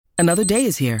Another day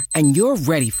is here, and you're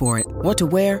ready for it. What to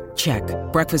wear? Check.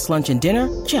 Breakfast, lunch, and dinner?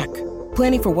 Check.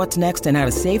 Planning for what's next and how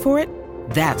to save for it?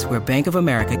 That's where Bank of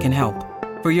America can help.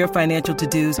 For your financial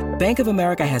to-dos, Bank of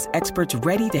America has experts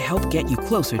ready to help get you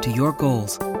closer to your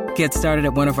goals. Get started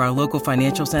at one of our local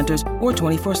financial centers or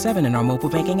 24/7 in our mobile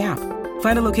banking app.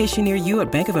 Find a location near you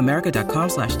at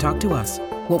bankofamerica.com/talktous.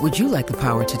 What would you like the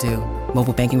power to do?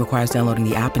 Mobile banking requires downloading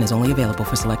the app and is only available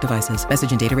for select devices.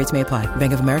 Message and data rates may apply.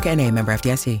 Bank of America N.A., member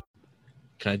FDIC.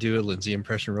 Can I do a Lindsay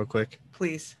impression real quick?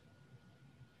 Please.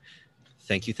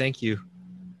 Thank you. That's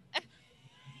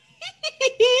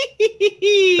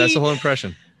the whole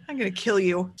impression. I'm going to kill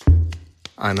you.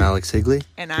 I'm Alex Higley.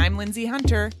 And I'm Lindsay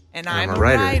Hunter. And I'm a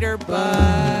writer. writer,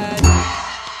 bud.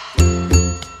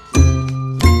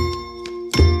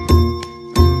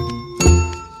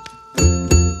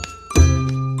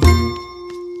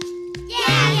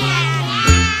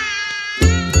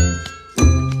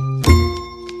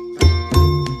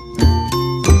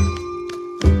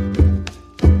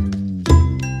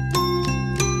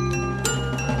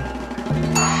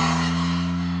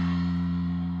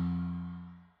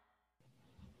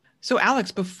 So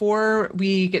Alex, before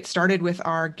we get started with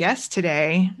our guest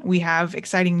today, we have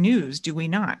exciting news, do we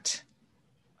not?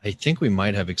 I think we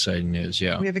might have exciting news,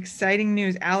 yeah. We have exciting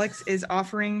news. Alex is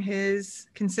offering his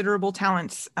considerable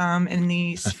talents in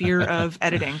the sphere of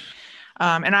editing.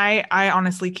 And I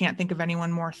honestly can't think of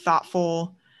anyone more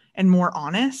thoughtful and more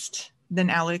honest than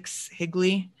Alex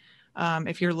Higley.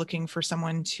 If you're looking for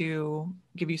someone to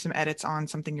give you some edits on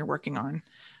something you're working on.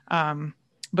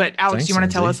 But Alex, Thanks, do you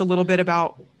want to tell Lindsay. us a little bit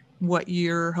about what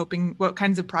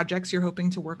kinds of projects you're hoping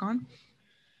to work on?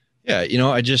 Yeah,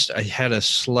 I had a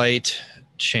slight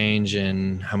change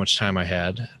in how much time I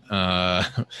had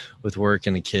with work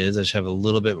and the kids. I just have a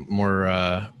little bit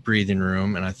more breathing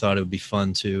room, and I thought it would be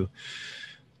fun to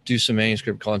do some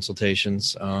manuscript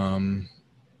consultations because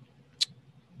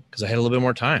I had a little bit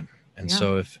more time. And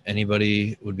so if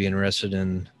anybody would be interested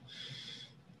in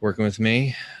working with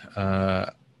me, I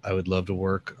would love to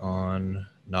work on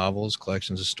novels,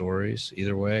 collections of stories,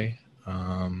 either way.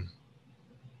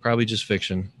 Probably just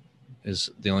fiction is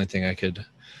the only thing I could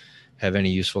have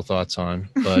any useful thoughts on.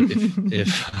 But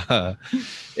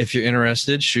if you're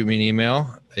interested, shoot me an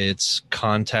email. It's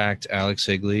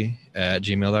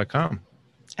contactalexhigley@gmail.com.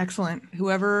 Excellent.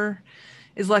 Whoever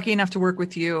is lucky enough to work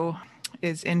with you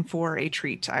is in for a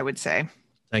treat, I would say.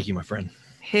 Thank you, my friend.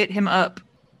 Hit him up.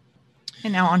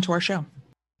 And now on to our show.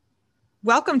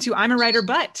 Welcome to I'm a Writer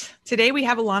But. Today we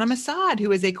have Ilana Masad,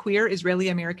 who is a queer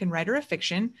Israeli-American writer of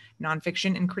fiction,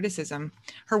 nonfiction, and criticism.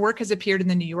 Her work has appeared in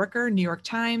The New Yorker, New York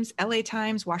Times, LA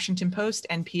Times, Washington Post,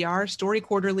 NPR, Story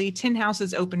Quarterly, Tin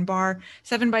House's Open Bar,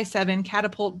 7x7,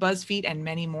 Catapult, BuzzFeed, and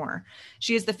many more.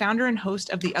 She is the founder and host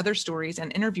of the Other Stories,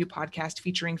 an interview podcast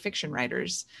featuring fiction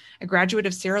writers. A graduate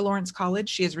of Sarah Lawrence College,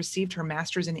 she has received her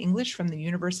master's in English from the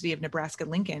University of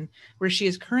Nebraska-Lincoln, where she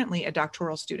is currently a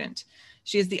doctoral student.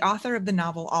 She is the author of the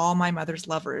novel All My Mother's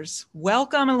Lovers.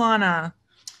 Welcome, Ilana.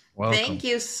 Welcome. Thank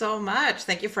you so much.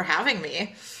 Thank you for having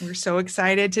me. We're so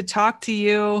excited to talk to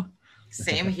you.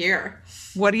 Same here.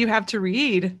 What do you have to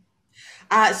read?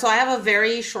 So I have a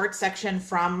very short section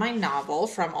from my novel,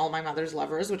 from All My Mother's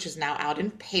Lovers, which is now out in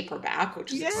paperback,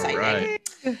 which is exciting. Right.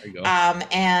 There you go.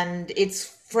 And it's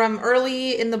from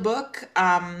early in the book.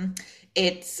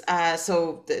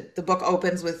 So the book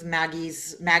opens with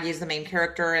Maggie's the main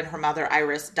character, and her mother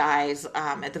Iris dies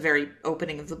at the very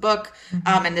opening of the book.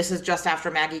 And this is just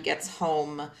after Maggie gets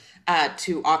home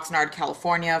to Oxnard,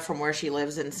 California, from where she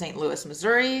lives in St. Louis,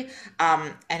 Missouri.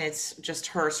 And it's just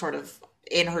her sort of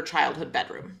in her childhood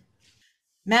bedroom.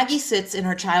 Maggie sits in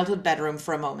her childhood bedroom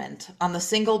for a moment, on the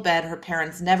single bed her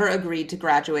parents never agreed to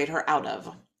graduate her out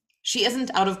of. She isn't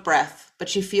out of breath, but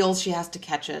she feels she has to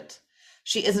catch it.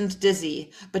 She isn't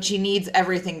dizzy, but she needs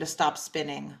everything to stop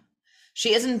spinning.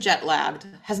 She isn't jet-lagged,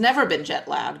 has never been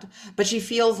jet-lagged, but she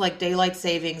feels like daylight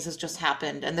savings has just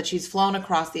happened and that she's flown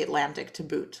across the Atlantic to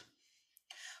boot.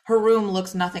 Her room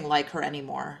looks nothing like her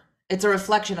anymore. It's a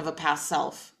reflection of a past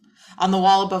self. On the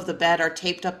wall above the bed are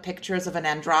taped up pictures of an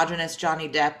androgynous Johnny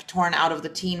Depp torn out of the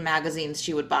teen magazines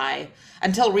she would buy.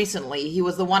 Until recently, he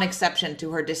was the one exception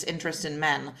to her disinterest in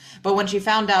men, but when she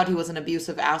found out he was an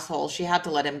abusive asshole, she had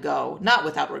to let him go, not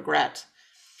without regret.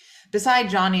 Beside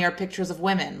Johnny are pictures of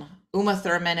women: Uma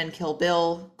Thurman in Kill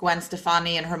Bill, Gwen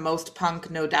Stefani in her most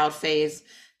punk No Doubt phase,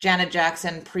 Janet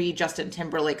Jackson pre-Justin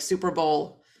Timberlake Super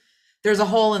Bowl. There's a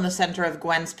hole in the center of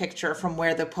Gwen's picture from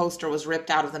where the poster was ripped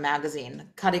out of the magazine,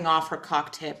 cutting off her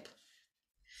cocked hip.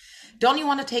 "Don't you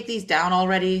want to take these down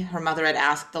already?" her mother had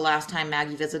asked the last time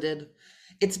Maggie visited.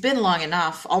 "It's been long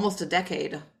enough, almost a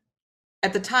decade."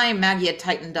 At the time, Maggie had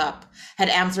tightened up, had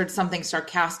answered something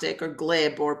sarcastic or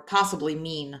glib or possibly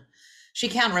mean. She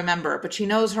can't remember, but she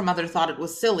knows her mother thought it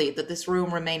was silly that this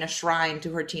room remain a shrine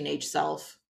to her teenage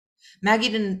self. Maggie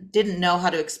didn't know how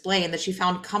to explain that she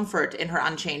found comfort in her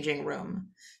unchanging room.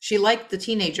 She liked the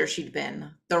teenager she'd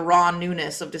been, the raw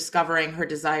newness of discovering her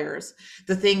desires,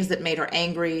 the things that made her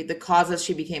angry, the causes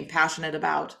she became passionate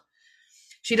about.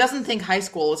 She doesn't think high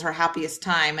school was her happiest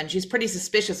time, and she's pretty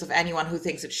suspicious of anyone who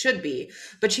thinks it should be,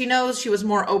 but she knows she was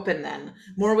more open then,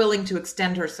 more willing to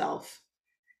extend herself.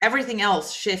 Everything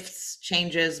else shifts,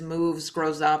 changes, moves,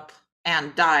 grows up,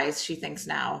 and dies, she thinks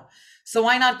now. So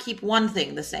why not keep one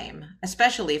thing the same,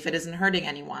 especially if it isn't hurting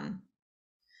anyone?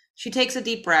 She takes a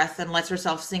deep breath and lets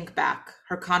herself sink back,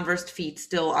 her conversed feet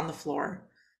still on the floor.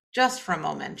 Just for a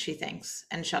moment, she thinks,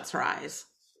 and shuts her eyes.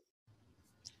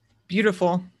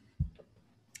 Beautiful.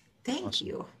 Thank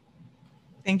you.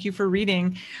 Thank you for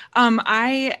reading.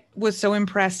 I was so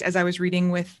impressed as I was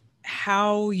reading with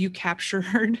how you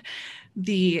captured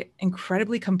the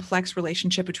incredibly complex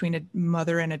relationship between a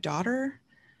mother and a daughter.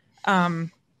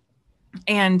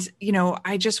 And, you know,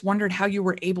 I just wondered how you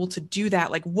were able to do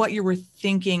that, like what you were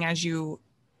thinking as you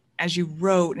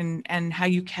wrote and how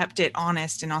you kept it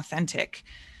honest and authentic.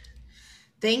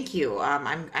 Thank you.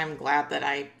 I'm glad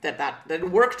that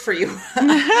that worked for you.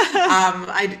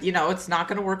 It's not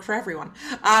going to work for everyone.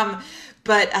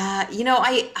 But I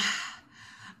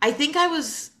think I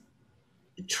was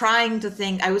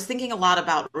thinking a lot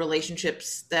about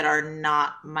relationships that are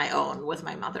not my own with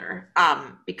my mother,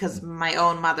 because my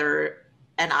own mother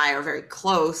and I are very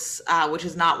close, which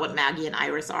is not what Maggie and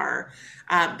Iris are.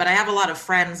 But I have a lot of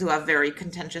friends who have very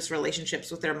contentious relationships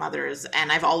with their mothers,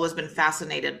 and I've always been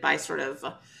fascinated by sort of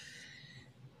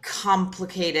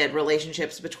complicated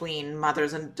relationships between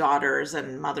mothers and daughters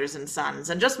and mothers and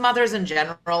sons, and just mothers in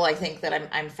general. I think that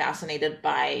I'm fascinated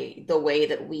by the way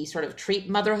that we sort of treat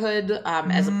motherhood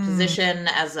as a position,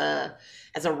 as a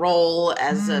role,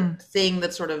 as a thing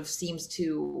that sort of seems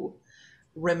to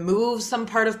remove some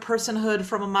part of personhood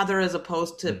from a mother as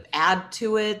opposed to add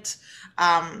to it.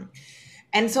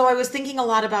 And so I was thinking a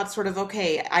lot about sort of,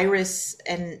 okay, Iris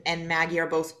and Maggie are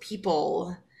both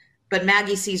people, but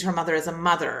Maggie sees her mother as a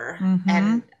mother,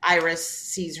 and Iris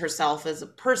sees herself as a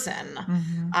person.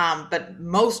 But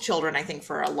most children, I think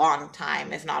for a long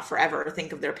time, if not forever,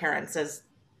 think of their parents as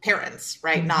parents,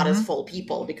 right? Not as full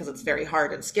people, because it's very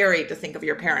hard and scary to think of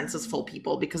your parents as full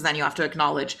people, because then you have to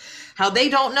acknowledge how they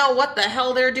don't know what the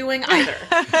hell they're doing either.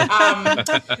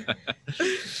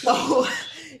 So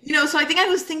I think I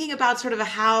was thinking about sort of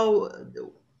how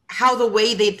the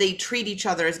way they treat each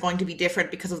other is going to be different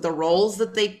because of the roles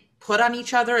that they put on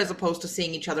each other, as opposed to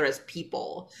seeing each other as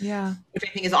people. Yeah. Which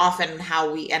I think is often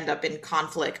how we end up in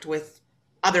conflict with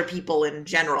other people in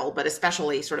general, but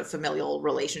especially sort of familial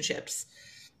relationships.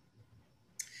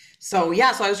 So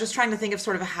I was just trying to think of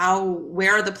sort of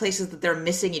where are the places that they're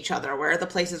missing each other? Where are the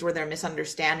places where they're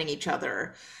misunderstanding each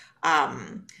other?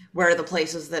 Where are the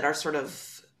places that are sort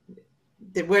of,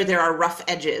 where there are rough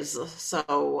edges?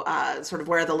 So sort of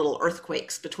where are the little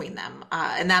earthquakes between them?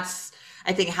 And that's,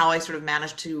 I think, how I sort of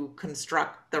managed to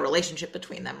construct the relationship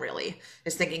between them, really,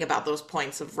 is thinking about those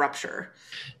points of rupture.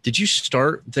 Did you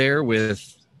start there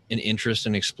with an interest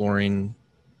in exploring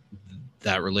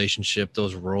that relationship,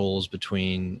 those roles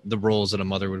between the roles that a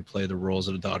mother would play, the roles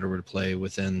that a daughter would play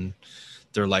within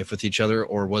their life with each other?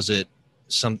 Or was it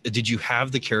did you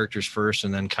have the characters first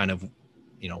and then kind of,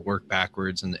 work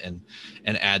backwards and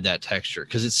add that texture?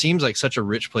 Because it seems like such a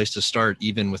rich place to start,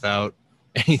 even without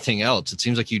anything else. It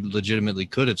seems like you legitimately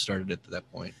could have started it at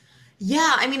that point.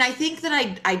 Yeah, I mean, I think that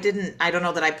I don't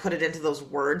know that I put it into those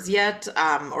words yet,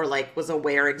 or like was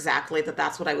aware exactly that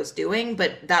that's what I was doing,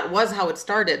 but that was how it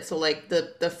started. So like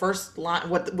the first line,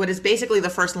 what is basically the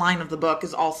first line of the book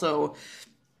is also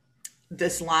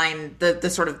this line, the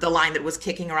sort of the line that was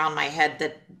kicking around my head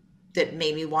that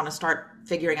made me want to start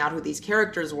figuring out who these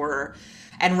characters were.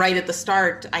 And right at the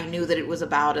start, I knew that it was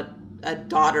about a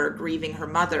daughter grieving her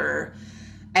mother.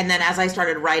 And then as I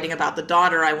started writing about the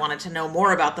daughter, I wanted to know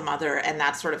more about the mother. And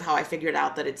that's sort of how I figured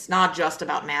out that it's not just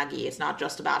about Maggie. It's not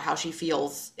just about how she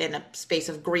feels in a space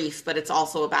of grief, but it's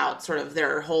also about sort of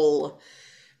their whole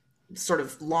sort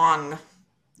of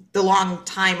the long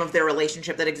time of their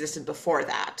relationship that existed before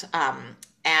that.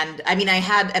 And I mean,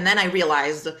 then I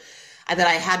realized that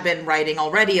I had been writing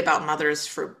already about mothers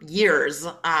for years,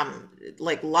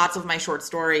 like lots of my short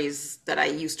stories that I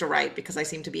used to write, because I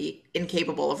seem to be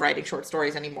incapable of writing short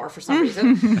stories anymore for some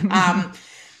reason.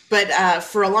 But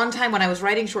for a long time when I was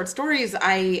writing short stories,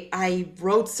 I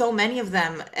wrote so many of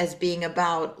them as being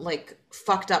about like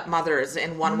fucked up mothers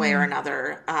in one way or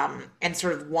another, and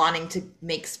sort of wanting to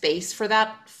make space for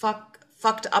that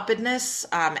fucked upness,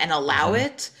 and allow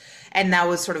it. And that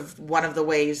was sort of one of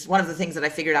the things that I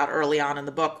figured out early on in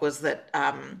the book was that,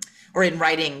 or in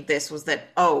writing this, was that,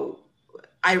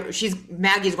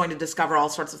 Maggie's going to discover all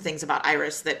sorts of things about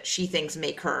Iris that she thinks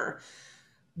make her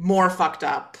more fucked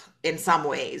up in some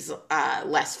ways,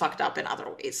 less fucked up in other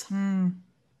ways.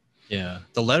 Yeah,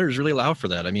 the letters really allow for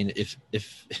that. I mean,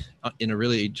 if in a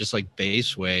really just like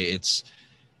base way, it's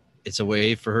a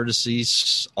way for her to see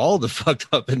all the fucked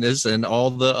up in this and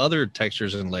all the other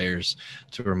textures and layers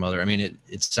to her mother. I mean,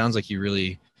 it sounds like you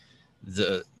really,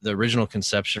 the original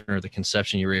conception or the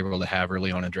conception you were able to have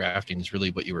early on in drafting is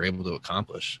really what you were able to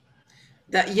accomplish.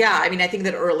 I mean, I think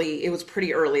that it was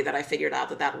pretty early that I figured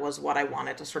out that was what I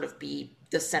wanted to sort of be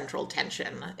the central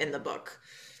tension in the book.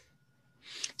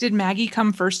 Did Maggie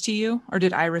come first to you, or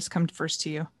did Iris come first to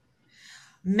you?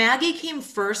 Maggie came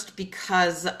first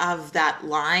because of that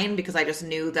line, because I just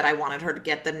knew that I wanted her to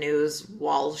get the news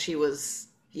while she was,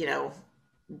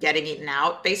 getting eaten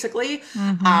out, basically.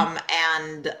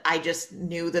 And I just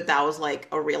knew that was like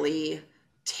a really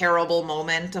terrible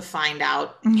moment to find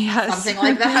out something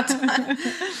like that.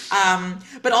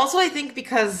 But also I think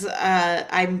because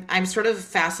I'm sort of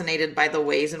fascinated by the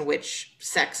ways in which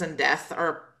sex and death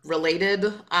are related,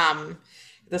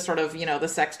 the sort of, the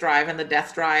sex drive and the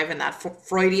death drive and that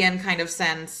Freudian kind of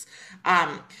sense.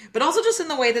 But also just in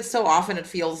the way that so often it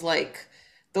feels like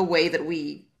the way that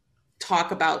we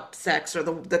talk about sex, or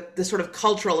the sort of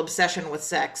cultural obsession with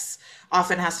sex,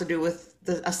 often has to do with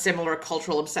a similar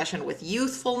cultural obsession with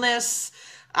youthfulness,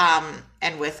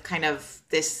 and with kind of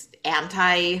this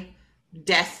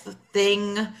anti-death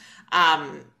thing,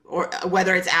 or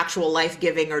whether it's actual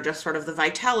life-giving or just sort of the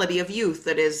vitality of youth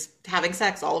that is having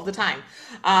sex all of the time.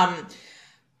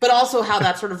 But also how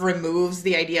that sort of removes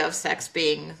the idea of sex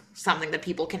being something that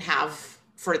people can have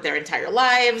for their entire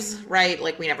lives, right?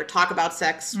 Like we never talk about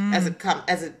sex as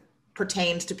it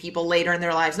pertains to people later in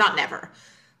their lives. Not never.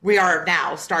 We are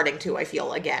now starting to, I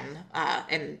feel, again,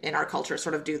 in our culture,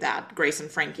 sort of do that. Grace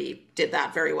and Frankie did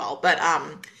that very well. But,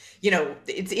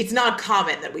 it's not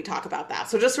common that we talk about that.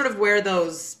 So just sort of where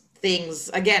those things,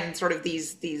 again, sort of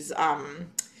these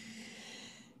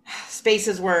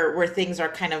spaces where things are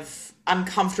kind of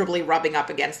uncomfortably rubbing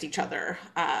up against each other,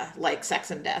 like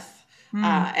sex and death.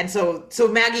 And so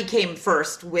Maggie came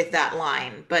first with that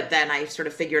line, but then I sort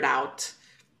of figured out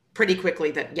pretty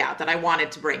quickly that I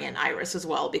wanted to bring in Iris as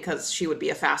well, because she would be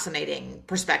a fascinating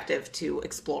perspective to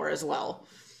explore as well.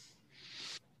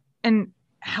 And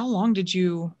how long did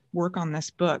you work on this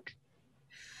book?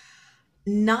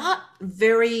 Not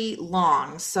very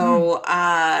long. So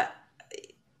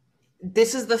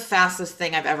this is the fastest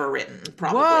thing I've ever written,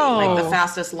 probably. Whoa. Like the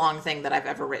fastest long thing that I've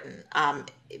ever written.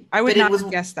 I would not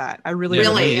have guessed that. I really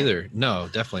me either. No,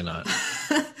 definitely not.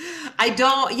 I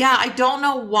don't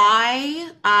know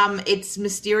why. It's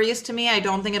mysterious to me. I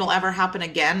don't think it'll ever happen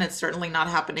again. It's certainly not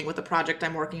happening with the project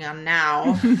I'm working on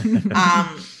now.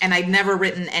 And I'd never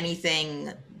written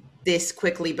anything this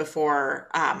quickly before.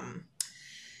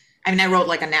 I wrote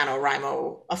like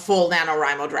a full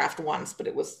NaNoWriMo draft once, but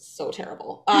it was so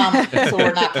terrible. So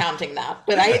we're not counting that.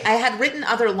 But I had written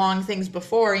other long things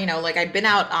before, like I'd been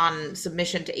out on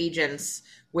submission to agents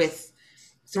with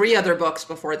 3 other books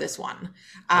before this one.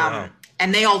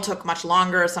 And they all took much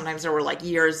longer. Sometimes there were like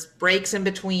years breaks in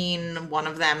between. One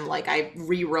of them, like I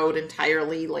rewrote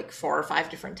entirely like 4 or 5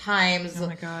 different times. Oh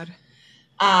my God.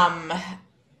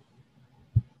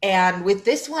 And with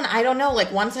this one, I don't know,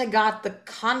 like once I got the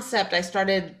concept, I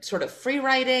started sort of free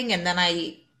writing, and then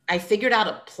I figured out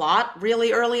a plot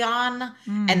really early on,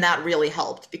 and that really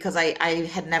helped because I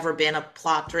had never been a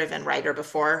plot-driven writer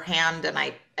beforehand, and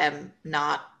I am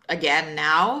not again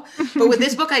now. But with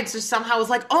this book, I just somehow was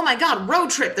like, oh my God,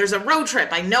 road trip. There's a road trip.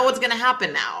 I know what's going to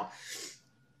happen now.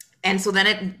 And so then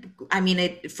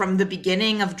it from the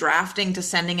beginning of drafting to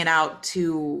sending it out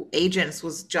to agents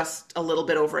was just a little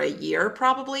bit over a year,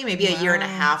 probably, maybe a year and a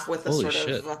half with the sort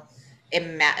of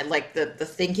the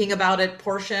thinking about it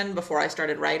portion before I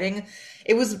started writing.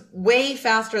 It was way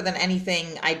faster than anything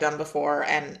I'd done before.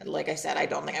 And like I said, I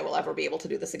don't think I will ever be able to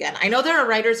do this again. I know there are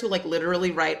writers who like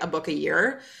literally write a book a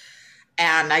year,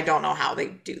 and I don't know how they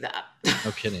do that.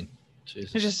 No kidding.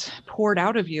 Jesus. It just poured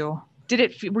out of you.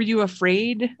 Were you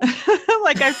afraid?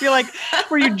 Like, I feel like,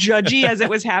 were you judgy as it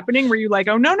was happening? Were you like,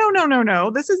 oh,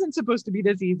 no, this isn't supposed to be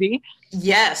this easy?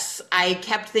 Yes. I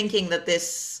kept thinking that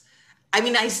this, I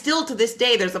mean, I still, to this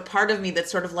day, there's a part of me that's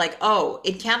sort of like, oh,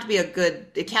 it can't be that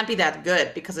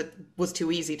good because it was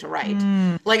too easy to write.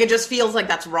 Like, it just feels like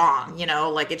that's wrong, you know,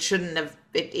 like it shouldn't have,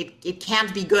 it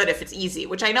can't be good if it's easy,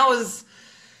 which I know is,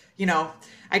 you know,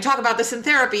 I talk about this in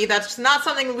therapy. That's not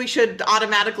something we should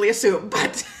automatically assume,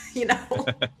 but, you know.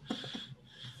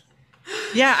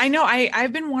 Yeah, I know.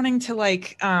 I've been wanting to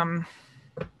like, I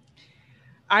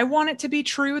want it to be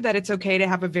true that it's okay to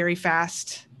have a very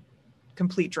fast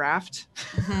complete draft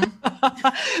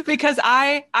because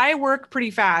I work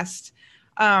pretty fast,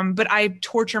 but I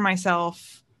torture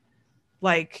myself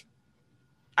about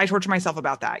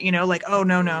that, you know, like, oh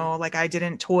no, like I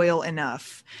didn't toil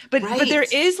enough, but there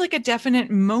is like a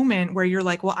definite moment where you're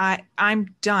like, well,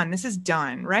 I'm done. This is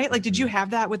done. Right. Like, did you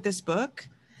have that with this book?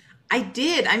 I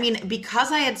did. I mean,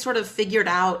 because I had sort of figured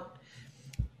out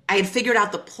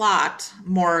the plot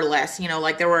more or less, you know,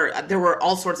 like there were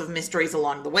all sorts of mysteries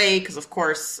along the way. Cause of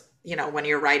course, you know, when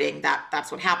you're writing that's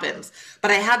what happens.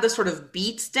 But I had the sort of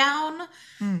beats down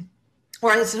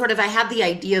or I had the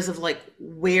ideas of like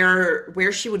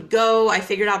where she would go. I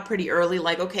figured out pretty early,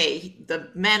 like, okay, the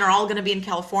men are all going to be in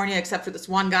California, except for this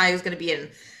one guy who's going to be in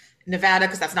Nevada,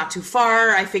 cause that's not too far.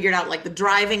 I figured out like the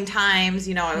driving times,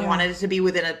 you know, I wanted it to be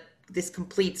within this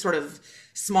complete sort of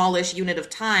smallish unit of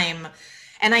time.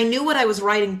 And I knew what I was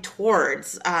writing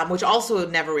towards, which also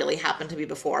never really happened to me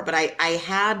before. But I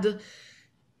had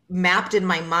mapped in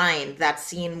my mind that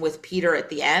scene with Peter at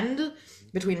the end,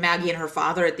 between Maggie and her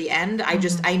father at the end. I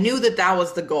knew that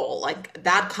was the goal. Like,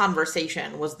 that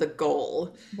conversation was the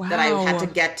goal that I had to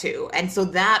get to. And so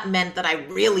that meant that I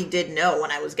really did know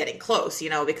when I was getting close, you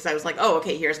know, because I was like, oh,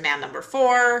 okay, here's man number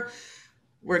 4.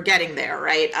 We're getting there,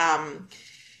 right?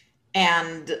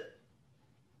 And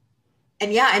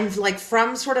yeah, and like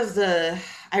from sort of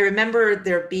I remember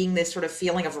there being this sort of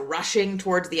feeling of rushing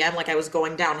towards the end, like I was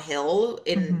going downhill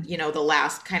in, you know, the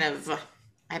last kind of,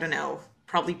 I don't know,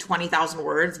 probably 20,000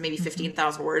 words, maybe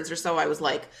 15,000 words or so. I was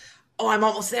like, oh, I'm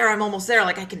almost there.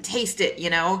 Like I can taste it, you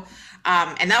know?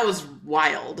 And that was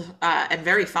wild and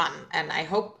very fun. And I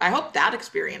hope that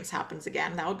experience happens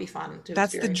again. That would be fun to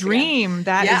That's the experience dream. again.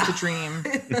 That is the dream.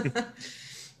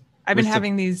 I've been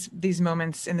having these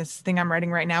moments in this thing I'm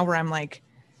writing right now where I'm like,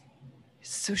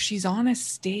 so she's on a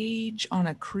stage on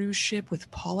a cruise ship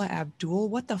with Paula Abdul.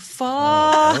 What the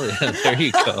fuck? Oh, yeah, there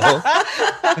you go.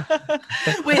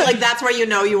 Wait, like that's where you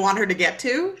know you want her to get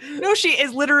to? No, she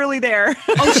is literally there.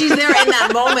 Oh, she's there in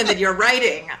that moment that you're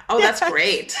writing. Oh, that's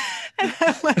great.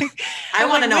 Like, I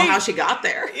want to know how she got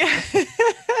there. Yeah.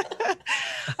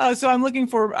 So I'm looking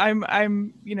for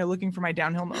looking for my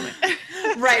downhill moment.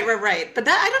 Right. But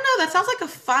that, I don't know, that sounds like a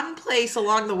fun place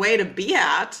along the way to be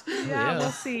at. Yeah.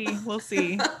 We'll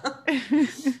see.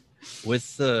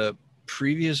 With the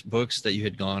previous books that you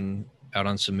had gone out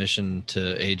on submission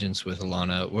to agents with,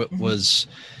 Alana,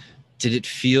 did it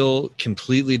feel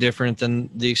completely different than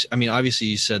obviously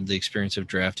you said the experience of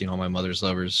drafting All My Mother's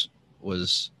Lovers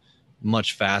was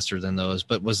much faster than those,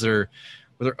 but were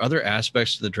there other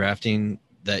aspects to the drafting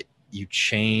that you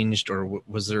changed, or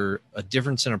was there a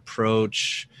difference in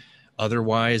approach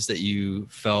otherwise that you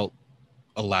felt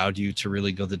allowed you to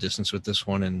really go the distance with this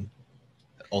one and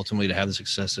ultimately to have the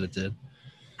success that it did?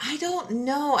 I don't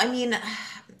know. I mean,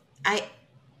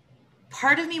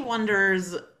 part of me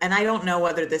wonders, and I don't know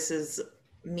whether this is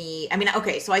me. I mean,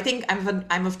 okay, so I think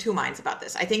I'm of two minds about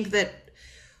this. I think that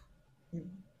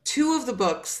 2 of the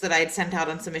books that I had sent out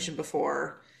on submission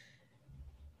before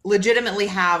legitimately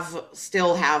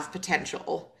still have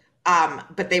potential,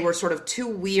 but they were sort of too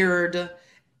weird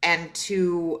and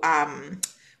too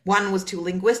one was too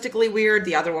linguistically weird,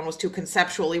 the other one was too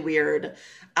conceptually weird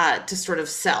to sort of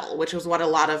sell, which was what a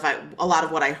lot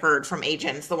of what I heard from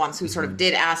agents, the ones who sort of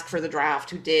did ask for the draft,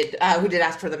 who did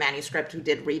ask for the manuscript, who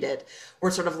did read it,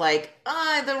 were sort of like,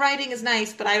 the writing is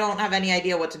nice, but I don't have any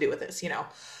idea what to do with this, you know.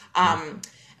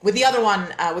 With the other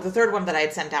one, with the third one that I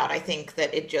had sent out, I think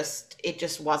that it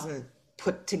just wasn't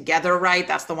put together right.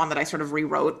 That's the one that I sort of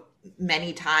rewrote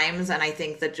many times, and I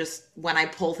think that just when I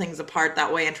pull things apart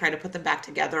that way and try to put them back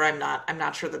together, I'm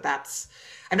not sure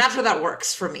that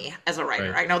works for me as a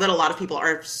writer. Right. I know that a lot of people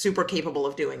are super capable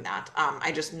of doing that.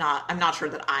 I'm not sure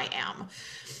that I am.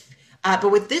 But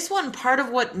with this one, part of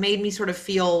what made me sort of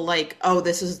feel like, oh,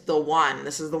 this is the one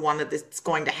that this is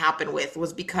going to happen with,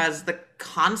 was because the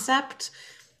concept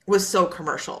was so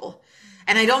commercial.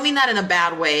 And I don't mean that in a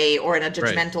bad way or in a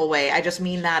judgmental way. I just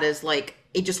mean that as like,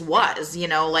 it just was, you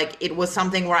know, like it was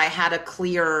something where I had a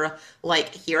clear,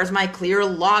 like, here's my clear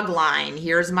log line.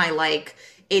 Here's my, like,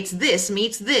 it's this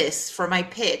meets this for my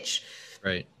pitch.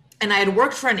 Right. And I had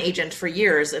worked for an agent for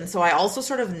years. And so I also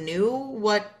sort of knew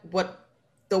what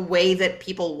the way that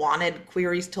people wanted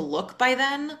queries to look by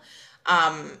then.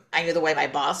 I knew the way my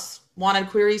boss wanted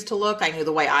queries to look. I knew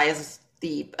the way I, as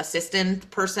the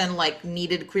assistant person, like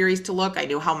needed queries to look. I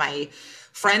knew how my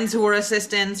friends who were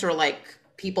assistants or like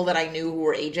people that I knew who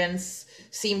were agents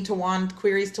seemed to want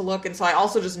queries to look. And so I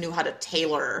also just knew how to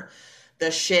tailor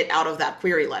the shit out of that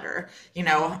query letter, you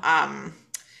know,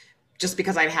 just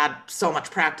because I'd had so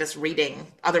much practice reading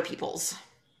other people's.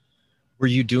 Were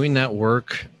you doing that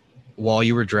work while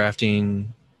you were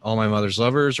drafting All My Mother's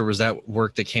Lovers, or was that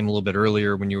work that came a little bit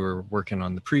earlier when you were working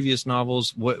on the previous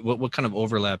novels? What kind of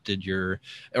overlap did or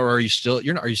are you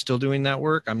still doing that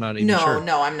work? I'm not even sure.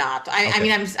 No, I'm not. I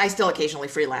mean, I still occasionally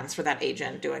freelance for that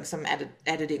agent doing some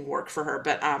editing work for her,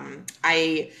 but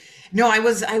I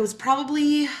was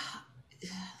probably,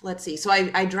 let's see. So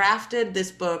I drafted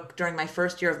this book during my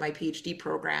first year of my PhD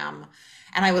program,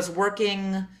 and I was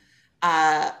working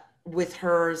with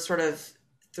her sort of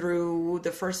through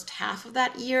the first half of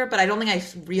that year, but I don't think I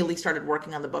really started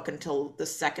working on the book until the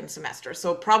second semester.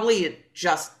 So probably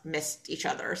just missed each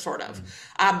other, sort of.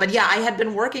 But yeah, I had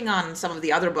been working on some of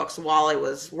the other books while I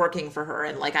was working for her.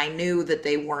 And like, I knew that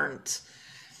they weren't,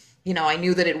 you know, I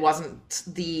knew that it wasn't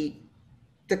the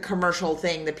commercial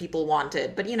thing that people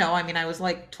wanted. But, you know, I mean, I was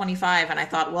like 25 and I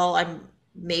thought, well,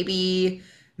 maybe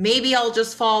I'll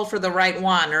just fall for the right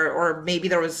one. Or maybe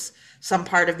there was some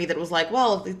part of me that was like,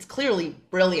 well, it's clearly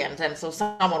brilliant, and so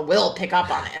someone will pick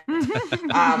up on it.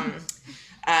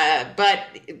 But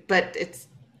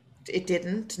it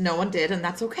didn't. No one did, and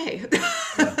that's okay.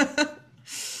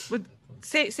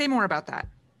 Say more about that.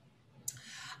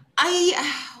 I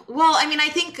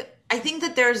think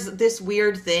that there's this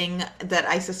weird thing that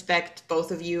I suspect both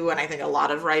of you, and I think a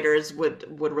lot of writers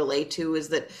would relate to, is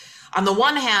that on the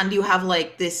one hand, you have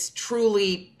like this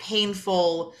truly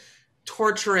painful,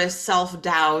 torturous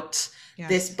self-doubt, yes.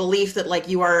 This belief that like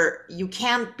you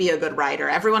can't be a good writer.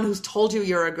 Everyone who's told you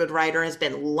you're a good writer has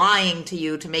been lying to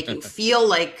you to make you feel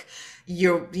like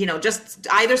you're, you know, just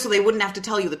either so they wouldn't have to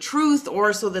tell you the truth,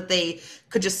 or so that they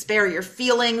could just spare your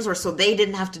feelings, or so they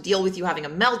didn't have to deal with you having a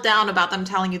meltdown about them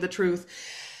telling you the truth.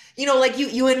 You know, like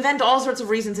you invent all sorts of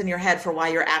reasons in your head for why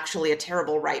you're actually a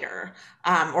terrible writer,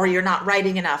 or you're not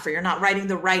writing enough, or you're not writing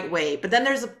the right way. But then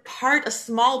there's a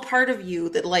small part of you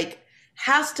that like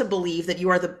has to believe that you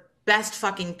are the best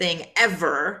fucking thing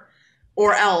ever,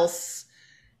 or else,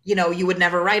 you know, you would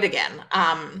never write again.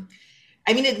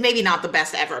 I mean, it maybe not the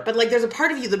best ever, but like there's a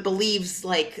part of you that believes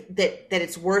like that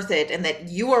it's worth it, and that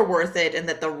you are worth it, and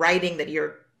that the writing that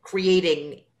you're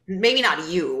creating, maybe not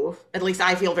you, at least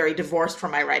I feel very divorced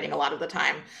from my writing a lot of the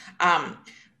time.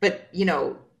 But you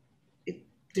know,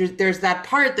 there's that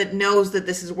part that knows that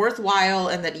this is worthwhile,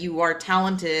 and that you are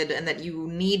talented, and that you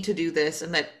need to do this,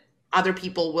 and that other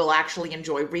people will actually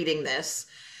enjoy reading this.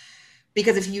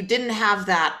 Because if you didn't have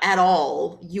that at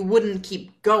all, you wouldn't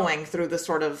keep going through the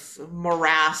sort of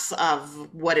morass of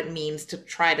what it means to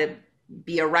try to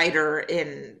be a writer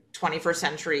in 21st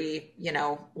century, you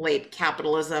know, late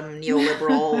capitalism,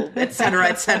 neoliberal, et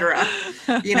cetera,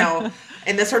 you know,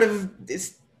 in the sort of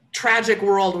this tragic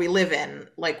world we live in.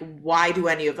 Like, why do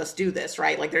any of us do this,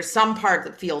 right? Like, there's some part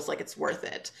that feels like it's worth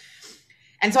it.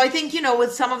 And so I think, you know,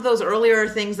 with some of those earlier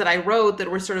things that I wrote that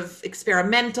were sort of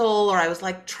experimental, or I was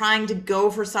like trying to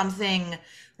go for something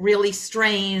really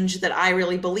strange that I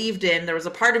really believed in, there was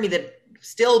a part of me that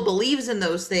still believes in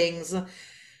those things. And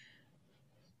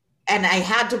I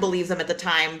had to believe them at the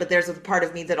time, but there's a part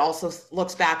of me that also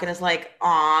looks back and is like,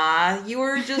 you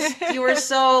were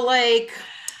so like,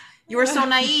 you were so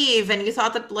naive, and you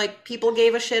thought that like people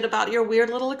gave a shit about your weird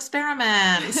little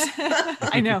experiments.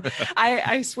 I know.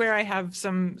 I swear I have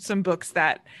some books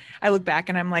that I look back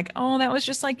and I'm like, oh, that was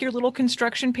just like your little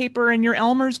construction paper and your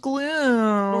Elmer's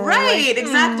glue. Right, like,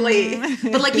 exactly.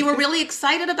 But like you were really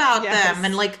excited about yes. them,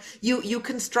 and like you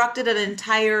constructed an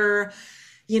entire,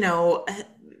 you know,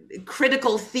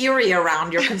 critical theory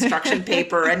around your construction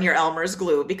paper and your Elmer's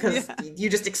glue, because you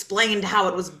just explained how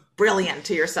it was brilliant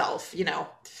to yourself, you know.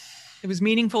 It was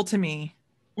meaningful to me.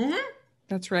 Mm-hmm.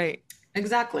 That's right.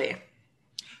 Exactly.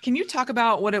 Can you talk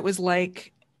about what it was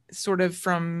like sort of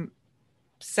from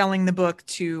selling the book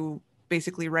to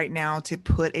basically right now to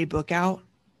put a book out?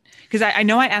 Because I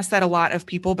know I asked that a lot of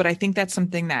people, but I think that's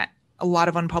something that a lot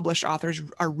of unpublished authors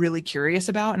are really curious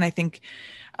about. And I think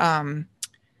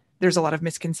there's a lot of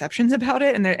misconceptions about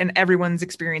it, and everyone's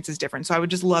experience is different. So I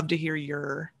would just love to hear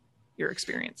your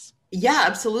experience. Yeah,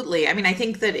 absolutely. I mean, I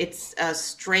think that it's a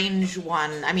strange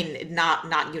one. I mean,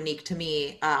 not unique to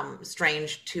me,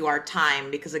 strange to our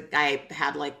time, because I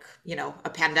had like, you know, a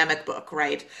pandemic book,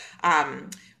 right?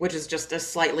 Which is just a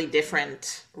slightly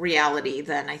different reality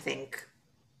than I think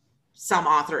some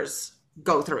authors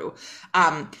go through.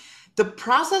 The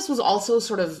process was also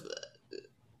sort of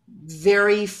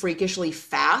very freakishly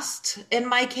fast in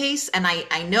my case. And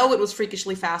I know it was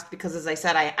freakishly fast because, as I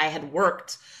said, I had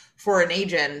worked for an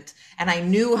agent and I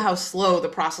knew how slow the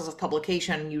process of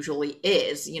publication usually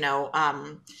is,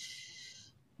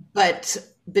 but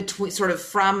between sort of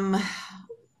from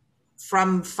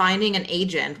finding an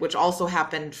agent, which also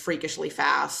happened freakishly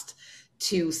fast,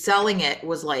 to selling it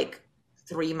was like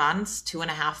 3 months,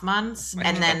 2.5 months. My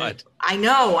and God. then I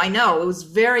know it was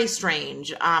very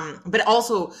strange. But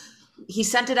also he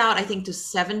sent it out, I think, to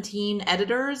 17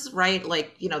 editors, right?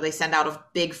 Like, they send out a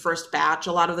big first batch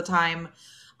a lot of the time.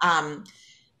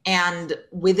 And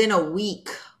within a week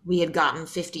we had gotten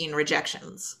 15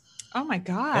 rejections. Oh my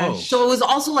gosh. So it was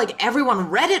also like everyone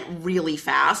read it really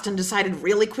fast and decided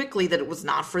really quickly that it was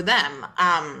not for them.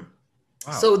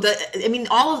 Wow. So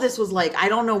all of this was like, I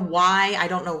don't know why, I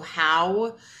don't know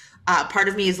how. Part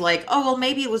of me is like, oh, well,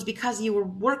 maybe it was because you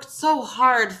worked so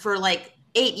hard for like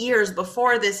 8 years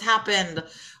before this happened,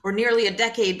 or nearly a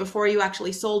decade before you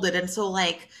actually sold it. And so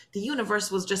like the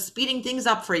universe was just speeding things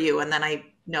up for you. And then I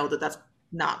know that that's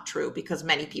not true because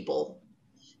many people,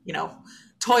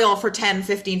 toil for 10,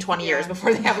 15, 20 years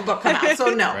before they have a book come out. So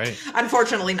no, Right.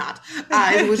 Unfortunately not.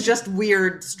 It was just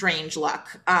weird, strange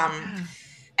luck.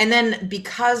 And then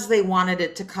because they wanted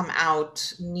it to come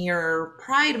out near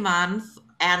Pride Month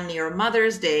and near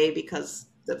Mother's Day because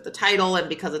of the title and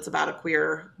because it's about a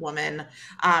queer woman,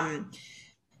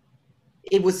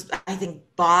 it was, I think,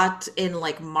 bought in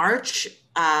like March,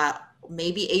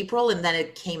 maybe April, and then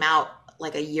it came out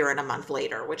like a year and a month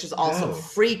later, which is also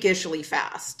freakishly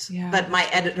fast. Yeah, but my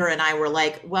editor and I were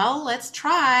like, well, let's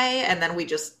try. And then we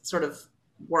just sort of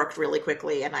worked really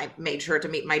quickly, and I made sure to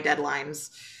meet my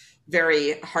deadlines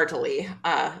very heartily,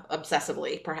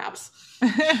 obsessively, perhaps.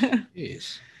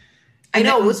 Jeez. I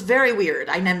know, it was very weird.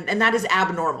 And that is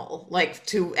abnormal. Like,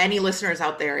 to any listeners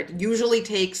out there, it usually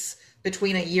takes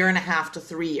between 1.5 to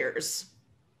 3 years,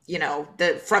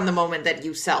 from the moment that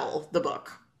you sell the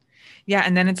book. Yeah.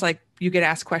 And then it's like, you get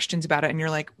asked questions about it and you're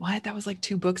like, what? That was like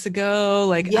 2 books ago.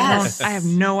 Like, yes. I have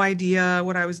no idea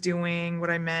what I was doing, what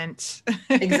I meant.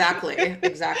 Exactly.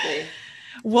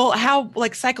 Well, how,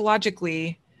 like,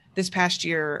 psychologically this past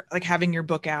year, like having your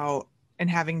book out and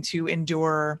having to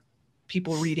endure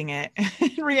people reading it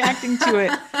and reacting to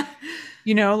it,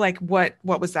 like what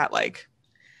was that like?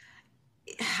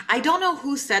 I don't know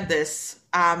who said this,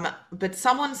 but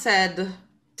someone said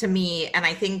to me, and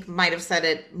I think might have said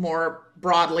it more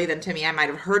broadly than to me. I might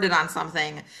have heard it on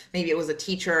something. Maybe it was a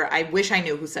teacher. I wish I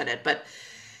knew who said it, but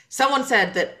someone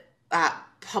said that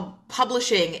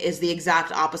publishing is the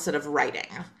exact opposite of writing.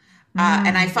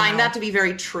 And I find that to be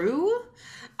very true,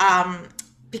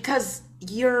 because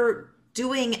you're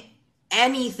doing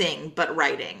anything but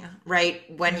writing, right?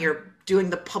 When you're doing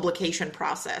the publication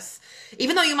process,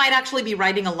 even though you might actually be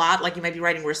writing a lot, like you might be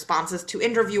writing responses to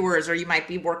interviewers, or you might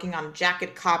be working on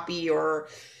jacket copy, or,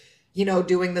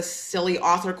 doing the silly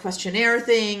author questionnaire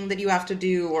thing that you have to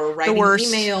do, or writing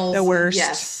emails. The worst.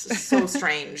 Yes. So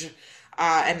strange.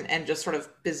 And just sort of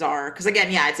bizarre. Because again,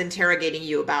 it's interrogating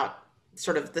you about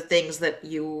sort of the things that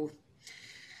you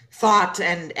thought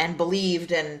and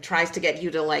believed, and tries to get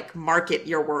you to like market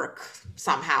your work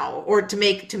somehow, or to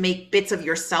make bits of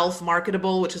yourself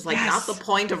marketable, which is like not the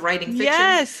point of writing fiction.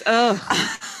 Yes. Oh,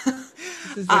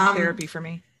 this is like therapy for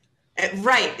me.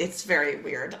 Right. It's very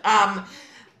weird.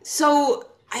 So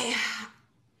I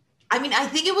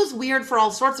think it was weird for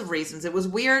all sorts of reasons. It was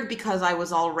weird because I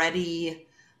was already,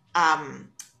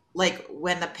 like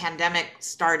when the pandemic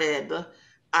started,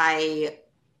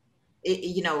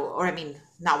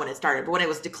 not when it started, but when it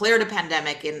was declared a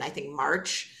pandemic in, I think,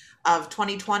 March of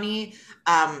 2020,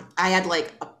 I had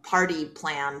like a party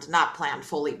planned, not planned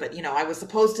fully, but I was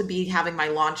supposed to be having my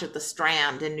launch at the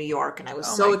Strand in New York, and I was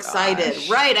so excited. Gosh.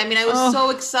 Right. I was so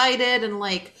excited, and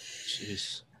like,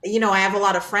 Jeez. I have a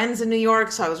lot of friends in New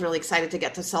York, so I was really excited to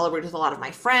get to celebrate with a lot of my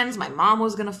friends. My mom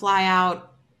was going to fly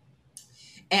out,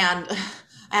 and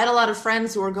I had a lot of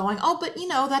friends who were going, oh, but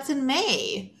that's in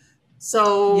May.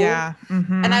 So, yeah.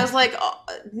 Mm-hmm. And I was like, oh,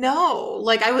 no,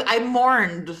 like I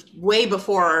mourned way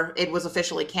before it was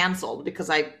officially canceled,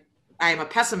 because I am a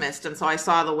pessimist. And so I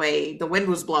saw the way the wind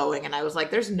was blowing, and I was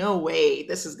like, there's no way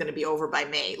this is going to be over by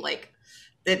May. Like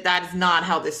that is not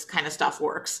how this kind of stuff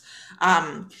works.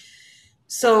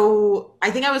 So I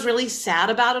think I was really sad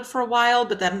about it for a while,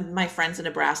 but then my friends in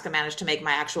Nebraska managed to make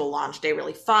my actual launch day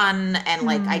really fun. And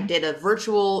like I did a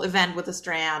virtual event with the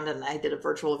Strand, and I did a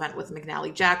virtual event with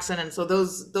McNally Jackson. And so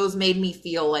those made me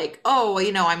feel like, oh,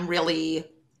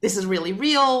 this is really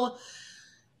real,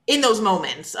 in those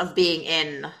moments of being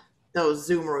in those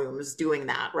Zoom rooms doing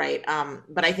that, right?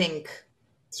 But I think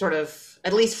sort of,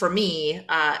 at least for me,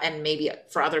 and maybe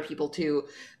for other people too,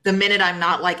 the minute I'm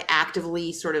not like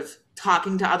actively sort of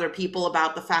talking to other people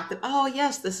about the fact that, oh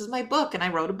yes, this is my book and I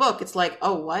wrote a book, it's like,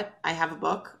 oh, what? I have a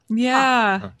book?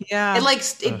 Yeah. Yeah.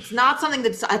 It's not something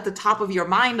that's at the top of your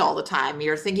mind all the time.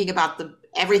 You're thinking about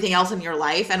everything else in your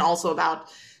life, and also about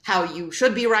how you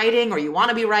should be writing, or you want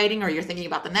to be writing, or you're thinking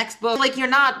about the next book. Like, you're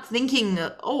not thinking,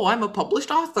 oh, I'm a published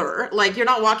author. Like, you're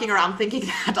not walking around thinking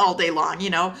that all day long,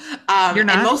 you know? You're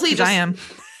not? And mostly just, I am.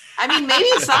 I mean, maybe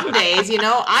some days, you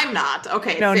know, I'm not.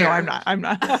 Okay, No, fair. I'm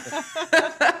not.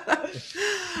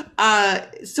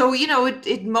 So, you know,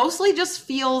 it mostly just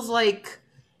feels like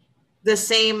the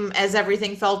same as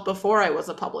everything felt before I was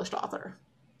a published author.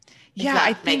 Yeah, I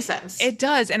I think think makes sense. it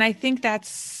does. And I think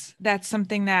that's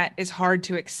something that is hard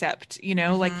to accept, you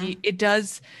know, like it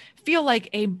does feel like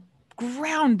a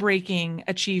groundbreaking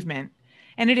achievement.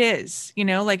 And it is, you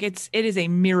know, like it is a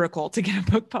miracle to get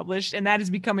a book published, and that is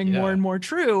becoming more and more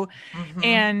true.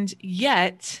 And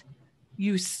yet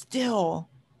you still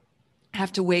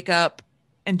have to wake up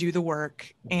and do the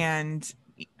work and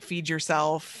feed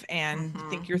yourself and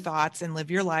think your thoughts and live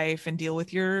your life and deal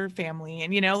with your family.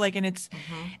 And, you know, like, and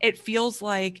it feels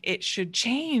like it should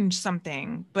change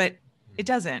something, but it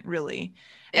doesn't really.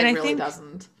 And I think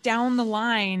doesn't. Down the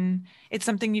line, it's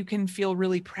something you can feel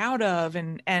really proud of,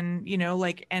 and, you know,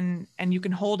 like, and you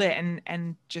can hold it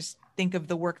and just think of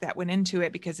the work that went into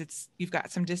it, because you've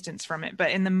got some distance from it. But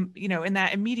in the, you know, in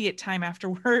that immediate time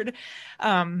afterward,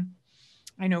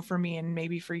 I know for me, and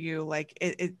maybe for you, like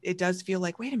it does feel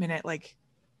like, wait a minute, like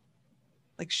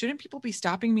shouldn't people be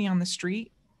stopping me on the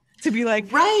street to be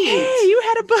like, right, hey, you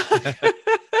had a book?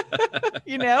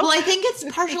 You know? Well, I think it's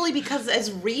partially because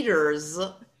as readers,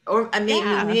 or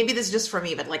maybe this is just for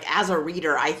me, but like as a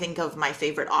reader, I think of my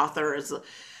favorite authors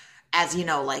as, you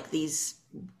know, like these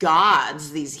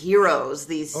gods, these heroes,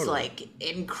 these like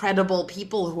incredible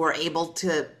people who are able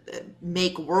to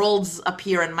make worlds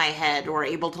appear in my head, or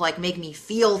able to like make me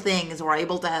feel things, or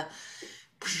able to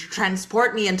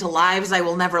transport me into lives I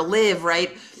will never live,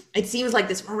 right? It seems like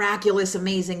this miraculous,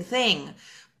 amazing thing.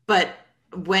 But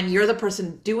when you're the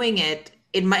person doing it,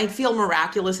 it might feel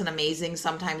miraculous and amazing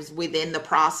sometimes within the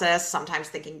process, sometimes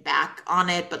thinking back on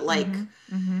it, but like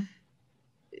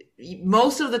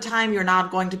most of the time you're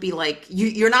not going to be like,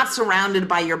 you're not surrounded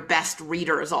by your best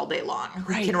readers all day long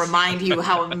who can remind you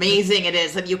how amazing it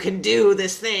is that you can do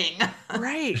this thing.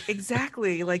 Right,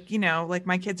 exactly. Like, you know, like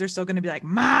my kids are still going to be like,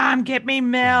 Mom, get me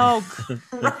milk.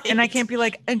 Right. And I can't be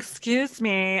like, excuse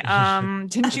me,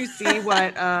 didn't you see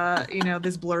what, you know,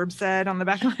 this blurb said on the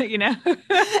back of it, you know?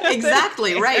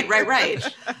 Exactly. Right.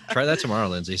 Try that tomorrow,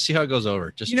 Lindsay. See how it goes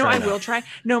over. Just, you know, try I it will out. try.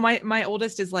 No, my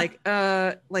oldest is like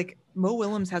Mo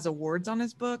Willems has awards on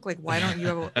his book. Like, why don't you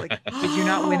have did you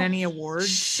not win any awards?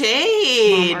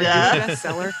 Shade. Mom, are you a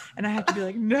bestseller? And I have to be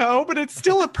like, no, but it's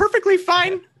still a perfectly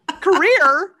fine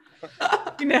career.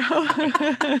 You know?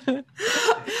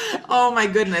 Oh my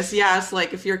goodness. Yes.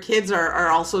 Like if your kids are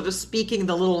also just speaking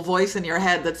the little voice in your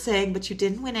head that's saying, but you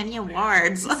didn't win any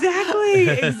awards. Exactly.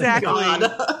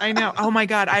 God. I know. Oh my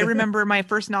God. I remember my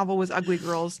first novel was Ugly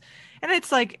Girls. And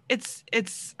it's like,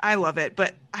 I love it,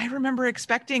 but I remember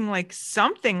expecting like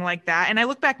something like that. And I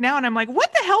look back now and I'm like,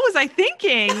 what the hell was I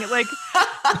thinking? Like,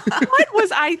 what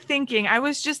was I thinking? I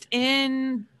was just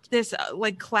in this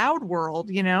like cloud world,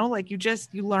 you know, like you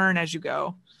learn as you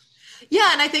go. Yeah.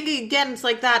 And I think again, it's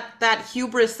like that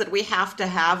hubris that we have to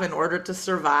have in order to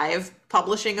survive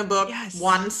publishing a book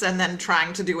once and then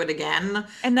trying to do it again.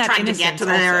 And that trying to get to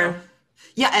there. Also.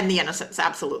 Yeah, and the innocence,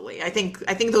 absolutely. I think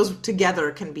those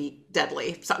together can be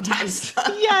deadly sometimes.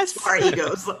 Yes. Our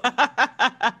egos.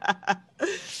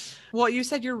 Well, you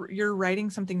said you're writing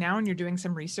something now and you're doing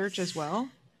some research as well.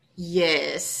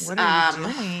 Yes. What are you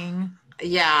doing?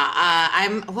 Yeah,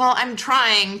 I'm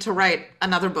trying to write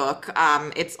another book.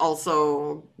 It's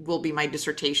also will be my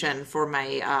dissertation for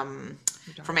my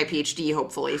PhD,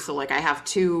 hopefully. So like I have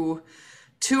two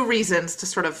reasons to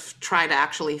sort of try to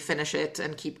actually finish it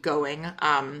and keep going.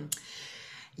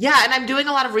 Yeah, and I'm doing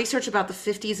a lot of research about the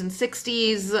 50s and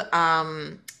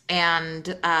 60s,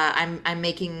 and I'm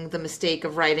making the mistake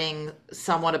of writing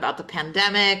somewhat about the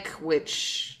pandemic,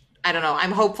 which, I don't know,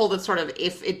 I'm hopeful that sort of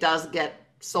if it does get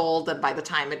sold, and by the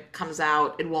time it comes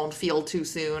out, it won't feel too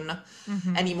soon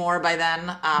anymore by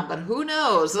then. But who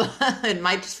knows? It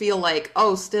might just feel like,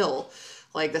 oh, still,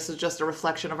 like this is just a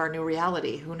reflection of our new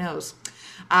reality. Who knows?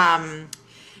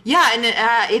 Yeah, and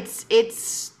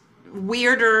it's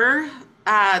weirder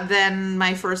than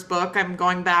my first book. I'm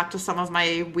going back to some of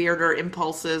my weirder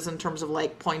impulses in terms of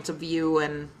like points of view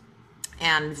and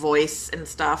and voice and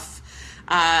stuff.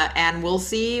 And we'll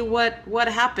see what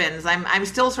happens. I'm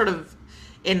still sort of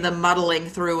in the muddling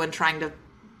through and trying to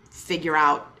figure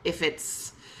out if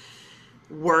it's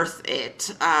worth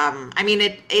it. I mean,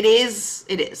 it is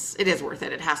worth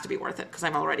it. It has to be worth it because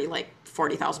I'm already like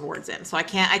 40,000 words in, so I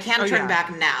can't turn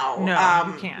back now.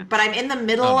 No, you can't. But I'm in the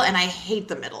middle, and I hate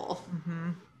the middle.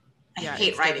 Mm-hmm. I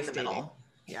hate writing the middle.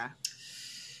 Yeah.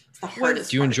 It's the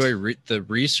hardest. Do you part. enjoy the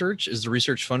research? Is the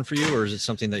research fun for you, or is it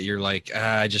something that you're like,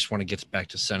 I just want to get back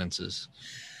to sentences?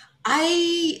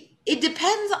 It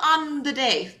depends on the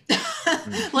day.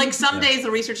 Like some days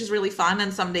the research is really fun,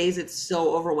 and some days it's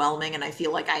so overwhelming, and I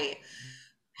feel like I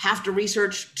have to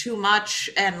research too much,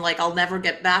 and like I'll never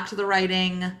get back to the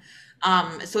writing.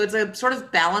 So it's a sort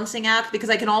of balancing act, because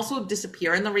I can also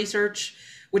disappear in the research,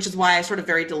 which is why I sort of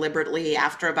very deliberately,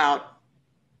 after about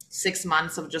 6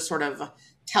 months of just sort of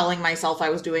telling myself I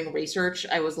was doing research,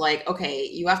 I was like, okay,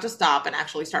 you have to stop and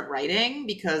actually start writing,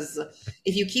 because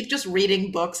if you keep just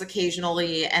reading books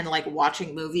occasionally and like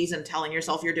watching movies and telling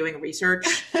yourself you're doing research,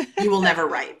 you will never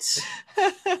write.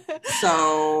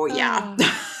 So yeah.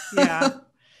 Yeah.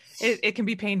 It can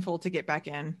be painful to get back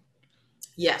in.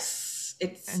 Yes.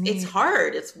 It's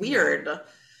hard. It's weird.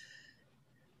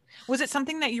 Was it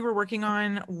something that you were working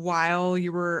on while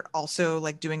you were also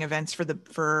like doing events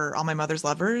for All My Mother's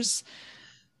Lovers?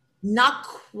 Not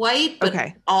quite, but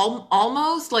okay.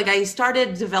 Almost. Like I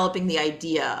started developing the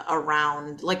idea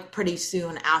around like pretty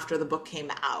soon after the book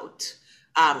came out.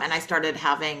 And I started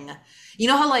having, you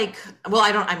know how like, well,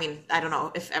 I don't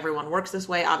know if everyone works this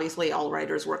way. Obviously all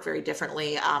writers work very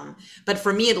differently. But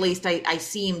for me, at least, I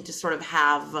seem to sort of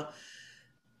have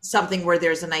something where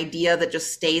there's an idea that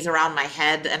just stays around my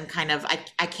head, and kind of,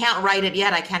 I can't write it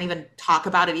yet. I can't even talk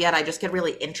about it yet. I just get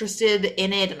really interested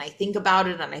in it, and I think about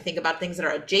it, and I think about things that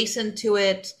are adjacent to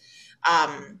it.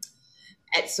 And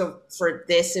so for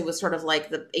this, it was sort of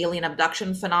like the alien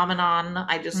abduction phenomenon.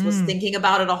 I just was thinking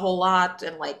about it a whole lot,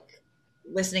 and like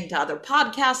listening to other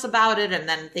podcasts about it, and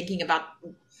then thinking about,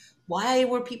 why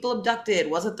were people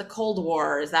abducted? Was it the Cold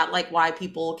War? Is that like why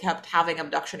people kept having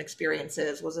abduction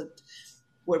experiences?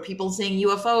 Were people seeing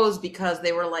UFOs because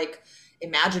they were like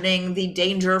imagining the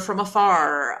danger from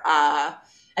afar? I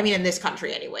mean, in this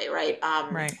country anyway, right?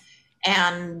 Right.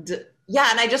 And yeah,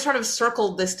 and I just sort of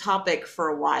circled this topic for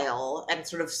a while and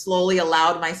sort of slowly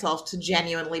allowed myself to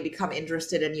genuinely become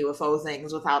interested in UFO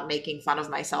things without making fun of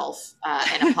myself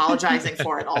and apologizing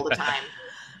for it all the time.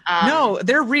 No,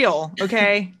 they're real.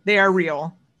 Okay. They are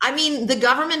real. I mean, the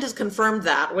government has confirmed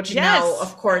that, which Yes. now,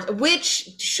 of course,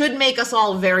 which should make us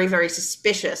all very, very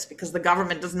suspicious, because the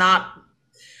government does not,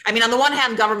 I mean, on the one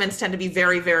hand, governments tend to be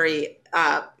very, very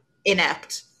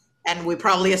inept, and we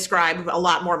probably ascribe a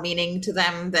lot more meaning to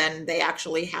them than they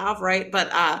actually have, right?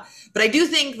 But I do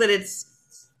think that it's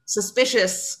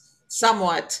suspicious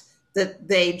somewhat that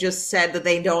they just said that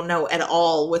they don't know at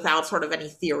all without sort of any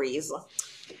theories.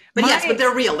 But yes, but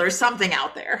they're real. There's something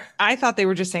out there. I thought they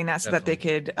were just saying that so that they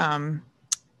could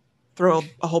throw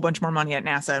a whole bunch more money at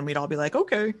NASA, and we'd all be like,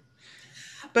 okay.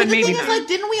 But the maybe thing not. is, like,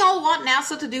 didn't we all want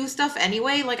NASA to do stuff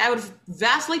anyway? Like, I would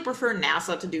vastly prefer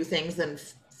NASA to do things than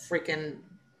freaking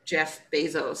Jeff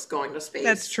Bezos going to space.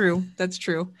 That's true. That's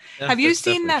true. Yeah, Have you that's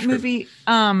seen that definitely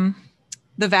movie,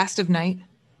 The Vast of Night?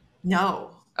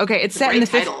 No. Okay, it's set in the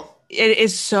title. It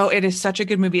is such a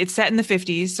good movie. It's set in the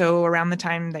 50s, so around the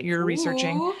time that you're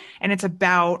researching, Ooh. and it's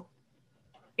about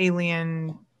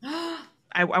alien.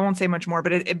 I won't say much more,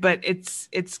 but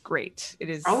it's great. It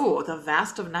is. Oh, The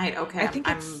Vast of Night. Okay, I think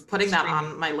I'm it's putting that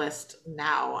streaming. on my list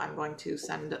now. I'm going to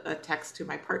send a text to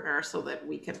my partner so that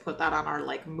we can put that on our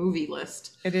like movie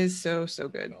list. It is so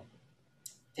good.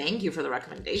 Thank you for the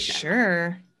recommendation.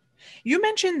 Sure. You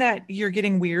mentioned that you're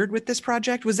getting weird with this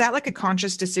project. Was that like a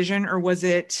conscious decision, or was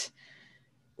it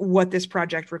what this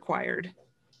project required?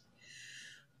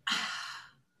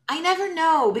 I never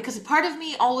know, because part of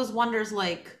me always wonders,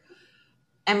 like,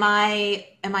 am I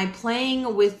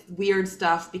playing with weird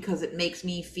stuff because it makes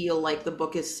me feel like the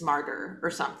book is smarter or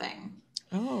something?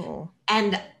 Oh,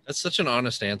 And That's such an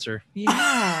honest answer.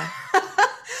 yeah.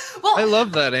 well, I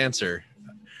love that answer.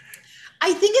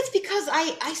 I think it's because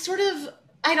I sort of,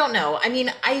 I don't know. I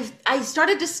mean, I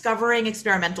started discovering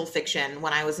experimental fiction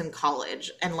when I was in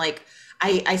college, and like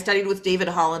I studied with David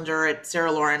Hollander at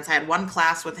Sarah Lawrence. I had one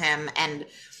class with him, and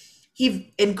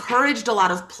he encouraged a lot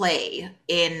of play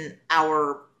in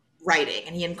our writing,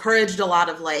 and he encouraged a lot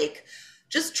of like,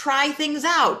 just try things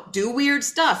out, do weird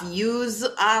stuff, use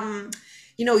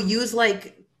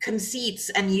like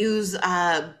conceits, and use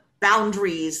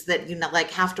boundaries that like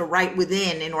have to write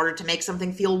within in order to make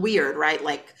something feel weird, right?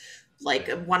 Like Like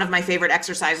one of my favorite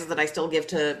exercises that I still give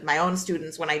to my own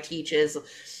students when I teach is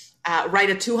write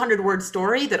a 200-word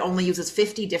story that only uses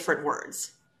 50 different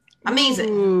words. Amazing.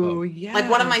 Ooh, yes. Like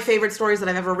one of my favorite stories that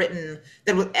I've ever written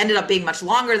that ended up being much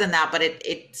longer than that, but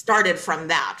it started from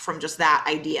just that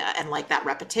idea and like that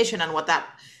repetition and what that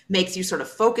makes you sort of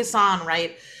focus on,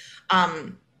 right?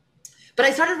 But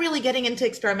I started really getting into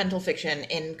experimental fiction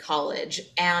in college.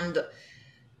 And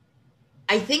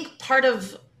I think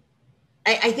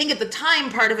I think at the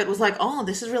time, part of it was like, oh,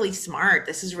 this is really smart.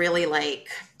 This is really like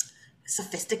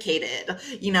sophisticated,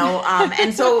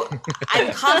 and so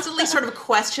I'm constantly sort of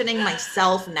questioning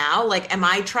myself now, like, am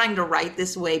I trying to write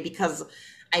this way because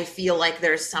I feel like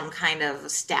there's some kind of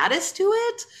status to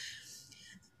it?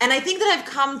 And I think that I've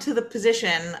come to the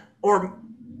position, or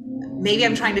maybe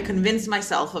I'm trying to convince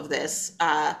myself of this,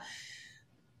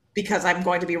 because I'm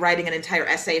going to be writing an entire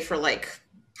essay for like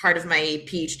part of my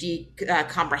PhD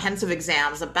comprehensive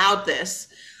exams about this.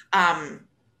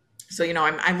 So,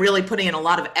 I'm really putting in a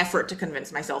lot of effort to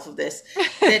convince myself of this.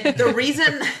 That the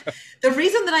reason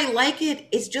that I like it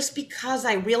is just because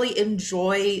I really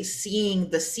enjoy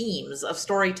seeing the seams of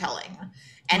storytelling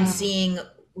and seeing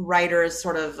writers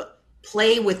sort of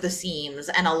play with the seams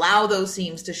and allow those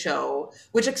seams to show,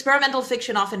 which experimental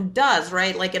fiction often does,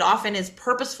 right? Like it often is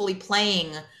purposefully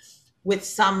playing with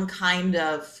some kind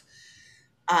of,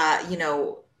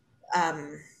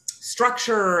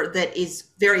 structure that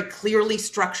is very clearly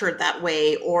structured that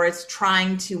way, or it's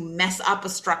trying to mess up a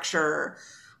structure,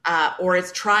 or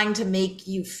it's trying to make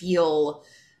you feel,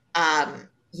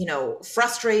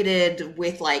 frustrated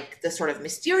with like the sort of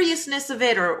mysteriousness of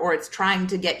it, or it's trying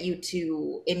to get you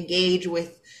to engage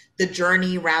with the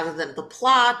journey rather than the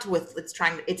plot.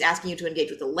 It's asking you to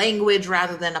engage with the language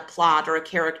rather than a plot or a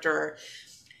character.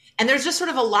 And there's just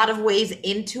sort of a lot of ways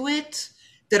into it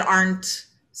that aren't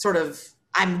sort of,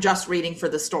 I'm just reading for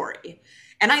the story.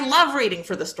 And I love reading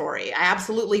for the story. I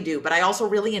absolutely do. But I also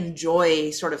really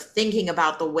enjoy sort of thinking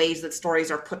about the ways that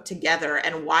stories are put together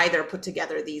and why they're put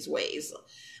together these ways.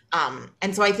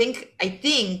 And so I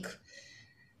think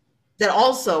that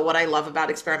also what I love about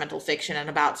experimental fiction and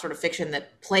about sort of fiction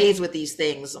that plays with these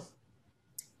things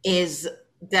is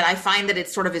that I find that it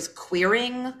sort of is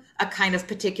queering a kind of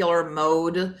particular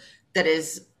mode that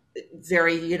is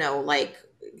very, like,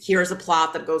 here's a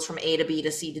plot that goes from A to B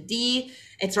to C to D.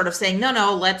 It's sort of saying,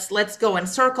 no, let's go in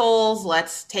circles.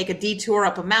 Let's take a detour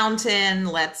up a mountain.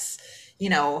 Let's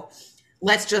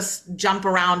just jump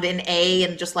around in A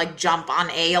and just like jump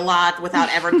on A a lot without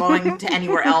ever going to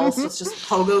anywhere else. Let's just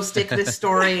pogo stick this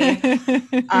story.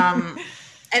 And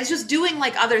it's just doing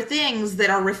like other things that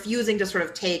are refusing to sort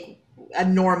of take a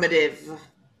normative,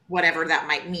 whatever that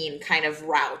might mean, kind of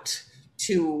route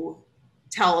to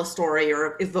tell a story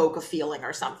or evoke a feeling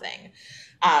or something.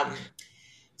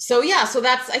 So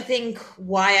that's, I think,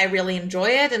 why I really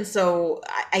enjoy it. And so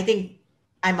I think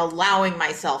I'm allowing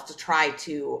myself to try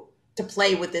to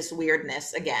play with this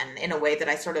weirdness again in a way that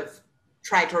I sort of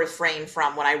tried to refrain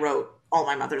from when I wrote All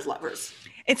My Mother's Lovers.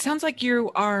 It sounds like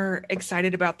you are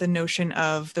excited about the notion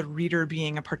of the reader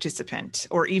being a participant,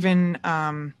 or even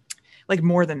like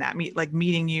more than that,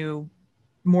 meeting you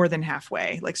more than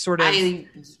halfway, like sort of.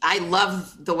 I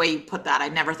love the way you put that. I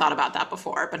never thought about that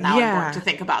before, but now I'm going to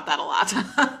think about that a lot.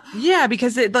 Yeah,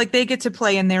 because they get to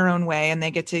play in their own way, and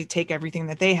they get to take everything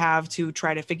that they have to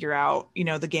try to figure out,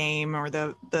 the game or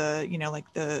the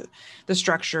like the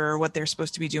structure or what they're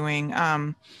supposed to be doing.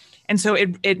 And so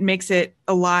it makes it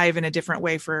alive in a different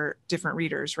way for different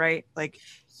readers, right? Like.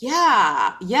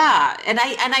 Yeah. And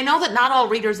I know that not all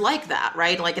readers like that,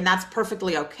 right? Like, and that's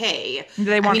perfectly okay.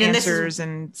 They want answers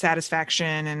and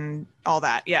satisfaction and all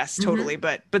that. Yes, totally.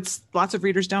 Mm-hmm. But lots of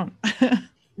readers don't.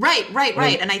 Right.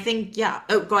 And I think,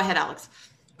 Oh, go ahead, Alex.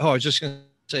 Oh, I was just going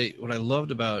to say what I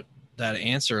loved about that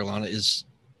answer, Alana, is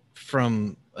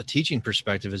from a teaching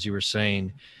perspective, as you were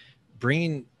saying,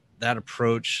 bringing that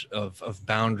approach of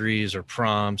boundaries or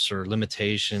prompts or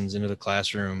limitations into the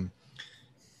classroom.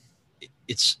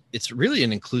 It's really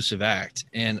an inclusive act.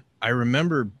 And I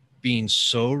remember being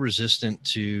so resistant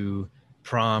to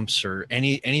prompts or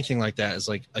anything like that as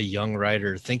like a young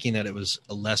writer, thinking that it was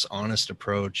a less honest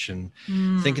approach and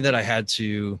thinking that I had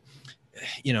to,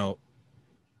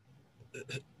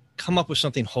 come up with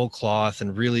something whole cloth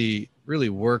and really, really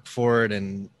work for it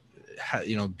and,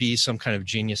 be some kind of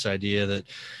genius idea that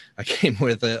I came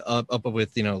with up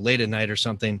with, late at night or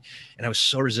something. And I was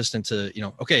so resistant to,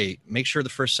 okay, make sure the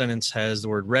first sentence has the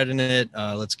word red in it.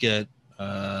 Let's get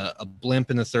a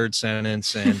blimp in the third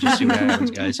sentence and just see what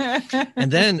happens, guys.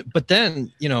 But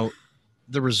then,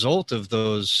 the result of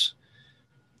those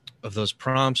of those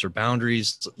prompts or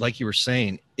boundaries, like you were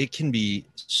saying, it can be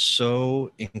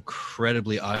so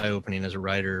incredibly eye-opening as a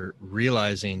writer,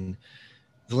 realizing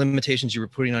the limitations you were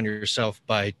putting on yourself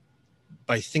by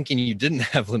thinking you didn't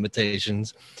have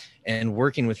limitations, and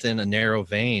working within a narrow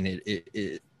vein.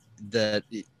 That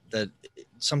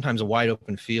sometimes a wide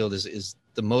open field is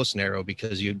the most narrow,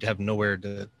 because you have nowhere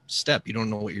to step. You don't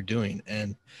know what you're doing.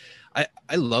 And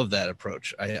I love that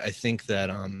approach. I think that,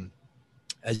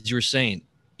 as you were saying,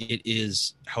 it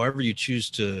is, however you choose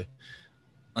to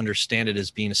understand it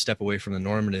as being a step away from the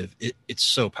normative, it's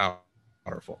so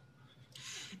powerful.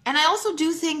 And I also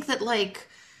do think that, like,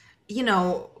 you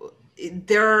know,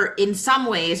 there in some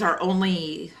ways are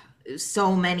only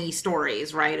so many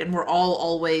stories, right? And we're all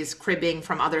always cribbing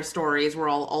from other stories. We're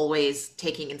all always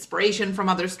taking inspiration from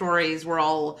other stories. We're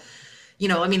all, you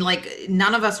know, I mean, like,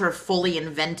 none of us are fully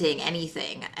inventing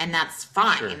anything, and that's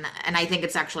fine. Sure. And I think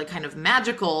it's actually kind of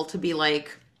magical to be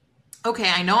like, okay,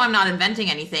 I know I'm not inventing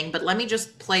anything, but let me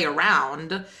just play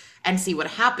around and see what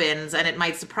happens. And it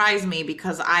might surprise me,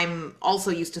 because I'm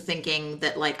also used to thinking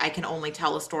that, like, I can only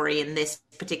tell a story in this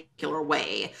particular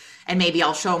way. And maybe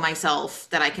I'll show myself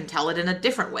that I can tell it in a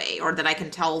different way, or that I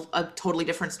can tell a totally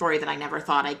different story that I never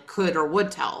thought I could or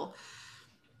would tell.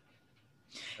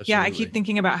 Absolutely. Yeah, I keep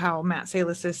thinking about how Matt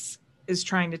Salus is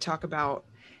trying to talk about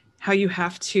how you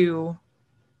have to,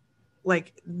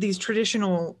 like, these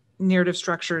traditional narrative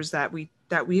structures that we've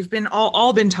been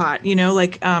all been taught, you know,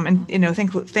 like, and, you know,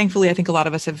 thankfully, I think a lot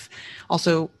of us have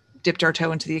also dipped our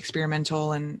toe into the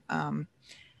experimental, and,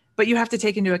 but you have to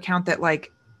take into account that,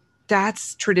 like,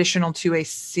 that's traditional to a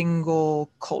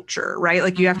single culture, right?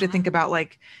 Like, you have to think about,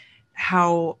 like,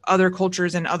 how other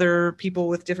cultures and other people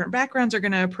with different backgrounds are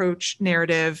going to approach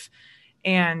narrative.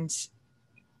 And,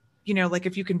 you know, like,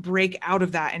 if you can break out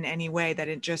of that in any way, that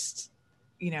it just,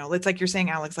 you know, it's like you're saying,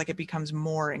 Alex, like, it becomes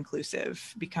more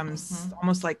inclusive, becomes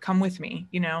almost like, come with me,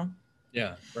 you know?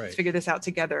 Yeah. Right. Let's figure this out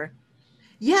together.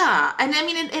 Yeah. And I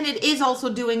mean, and it is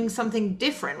also doing something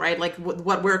different, right? Like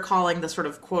what we're calling the sort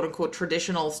of quote unquote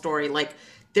traditional story, like,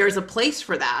 there's a place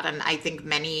for that. And I think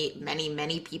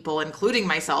many people, including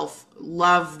myself,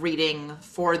 love reading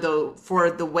for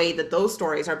the way that those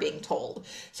stories are being told.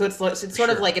 So it's sort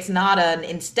of like, it's not an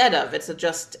instead of, it's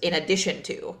just in addition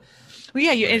to. Well,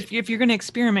 yeah, if you're going to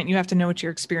experiment, you have to know what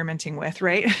you're experimenting with,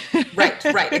 right?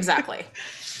 Right, exactly.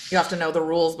 You have to know the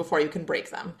rules before you can break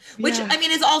them, which, I mean,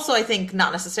 is also, I think,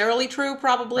 not necessarily true,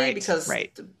 probably,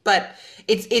 but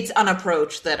it's an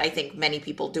approach that I think many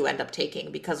people do end up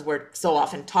taking, because we're so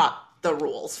often taught the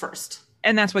rules first.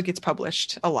 And that's what gets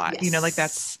published a lot. Yes. You know, like,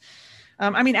 that's,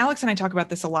 I mean, Alex and I talk about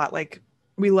this a lot. Like,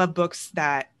 we love books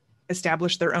that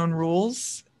establish their own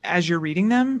rules as you're reading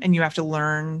them, and you have to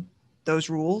learn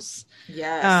those rules.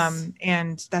 Yes.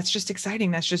 And that's just exciting.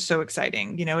 That's just so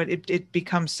exciting. You know, it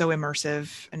becomes so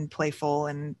immersive and playful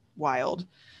and wild.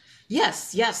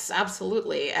 Yes,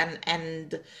 absolutely.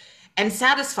 And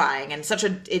satisfying, and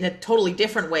in a totally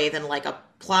different way than, like, a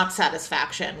plot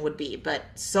satisfaction would be, but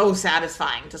so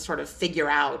satisfying to sort of figure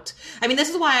out. I mean, this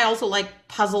is why I also like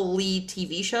puzzle-y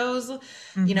TV shows.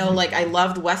 You know, like, I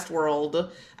loved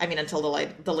Westworld. I mean, until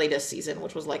the latest season,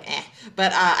 which was like,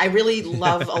 but I really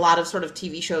love a lot of sort of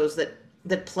TV shows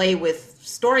that play with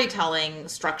storytelling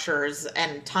structures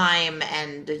and time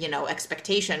and, you know,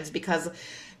 expectations, because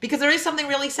there is something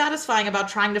really satisfying about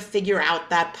trying to figure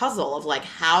out that puzzle of, like,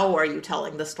 how are you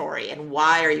telling the story and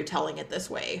why are you telling it this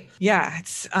way? Yeah,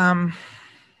 it's I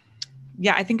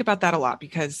think about that a lot,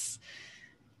 because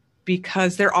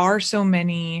there are so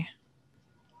many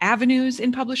avenues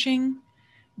in publishing,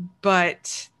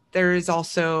 but there is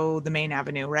also the main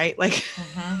avenue, right? Like,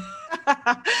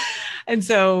 and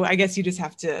so I guess you just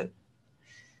have to,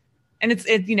 and it's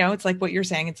you know, it's like what you're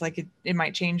saying. It's like, it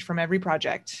might change from every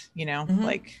project, you know,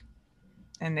 like,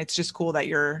 and it's just cool that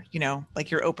you're, you know, like,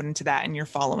 you're open to that and you're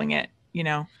following it, you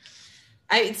know.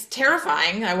 It's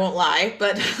terrifying, I won't lie,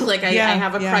 but like, I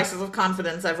have a crisis of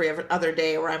confidence every other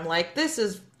day where I'm like, this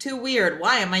is too weird.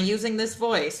 Why am I using this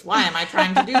voice? Why am I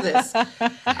trying to do this?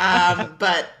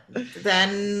 But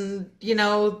then, you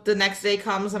know, the next day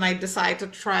comes and I decide to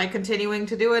try continuing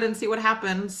to do it and see what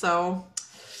happens. So,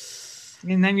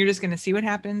 and then you're just going to see what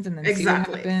happens, and then see what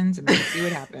happens, and then see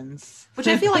what happens. Which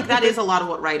I feel like that is a lot of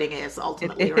what writing is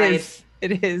ultimately, right?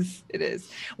 It is.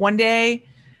 One day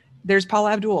there's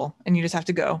Paula Abdul, and you just have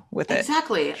to go with it.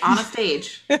 Exactly. On a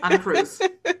stage, on a cruise.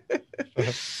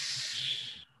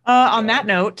 On that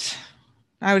note,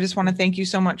 I would just want to thank you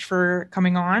so much for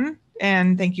coming on,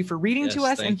 and thank you for reading to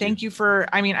us. And thank you for,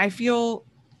 I mean, I feel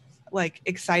like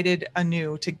excited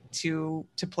anew to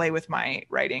play with my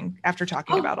writing after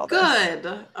talking about all this.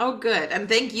 Good. Oh, good. And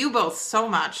thank you both so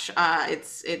much.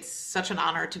 It's such an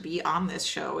honor to be on this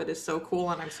show. It is so cool,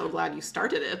 and I'm so glad you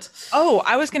started it. Oh,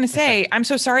 I was going to say, I'm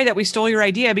so sorry that we stole your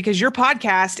idea because your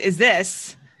podcast is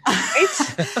this.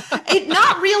 It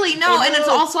not really, no. And it's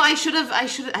also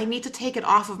I need to take it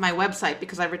off of my website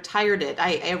because I retired it.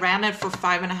 I ran it for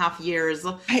 5.5 years,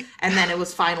 and then it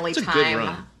was finally That's a time. good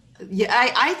run. Yeah,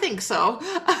 I think so.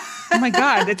 Oh my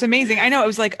God, that's amazing. I know. It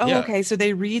was like, okay, so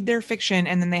they read their fiction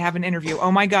and then they have an interview.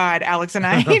 Oh my God, Alex and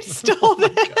I stole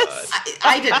this.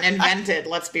 I didn't invent it,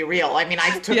 let's be real. I mean,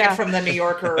 I took it from the New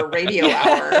Yorker radio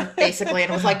hour, basically,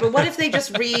 and was like, but what if they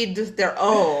just read their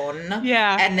own?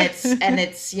 Yeah. And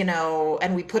it's, you know,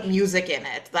 and we put music in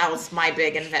it. That was my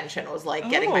big invention, was like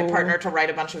getting my partner to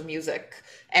write a bunch of music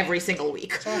every single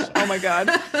week. Oh my God.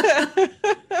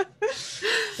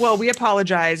 Well, we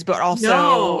apologize, but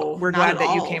also we're glad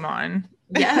that you came on.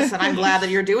 Yes, and I'm glad that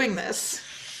you're doing this.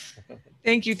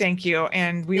 Thank you.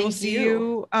 And we will see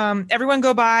you. Everyone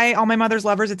go buy All My Mother's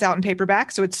Lovers. It's out in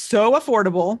paperback, so it's so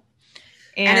affordable.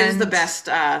 And it is the best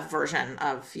version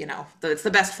of, you know, it's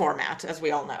the best format, as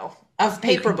we all know. Of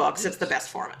paper books, it's the best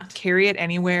format. Carry it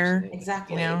anywhere.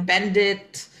 Exactly. You know? Bend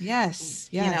it. Yes.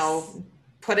 You know,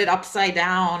 put it upside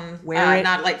down. Wear it.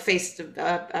 Not like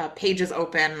pages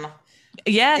open.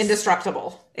 Yes.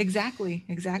 Indestructible. Exactly.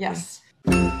 Yes.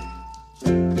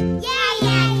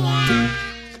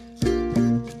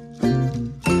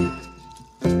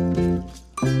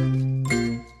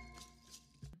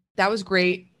 That was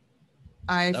great.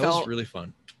 That was really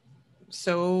fun.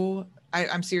 So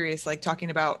I'm serious, like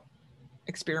talking about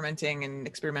experimenting and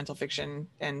experimental fiction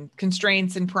and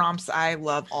constraints and prompts. I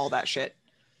love all that shit.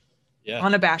 Yeah.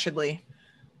 Unabashedly.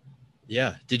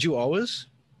 Yeah. Did you always?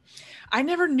 I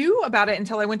never knew about it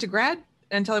until I went to grad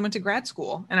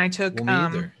school, and I took Me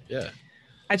either. Yeah.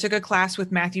 I took a class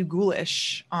with Matthew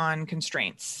Goolish on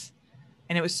constraints,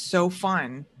 and it was so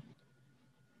fun.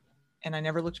 And I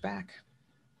never looked back.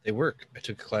 They work. I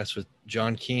took a class with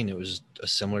John Keane. It was a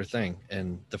similar thing.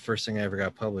 And the first thing I ever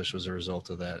got published was a result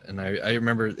of that. And I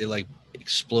remember it like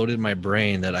exploded my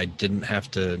brain that I didn't have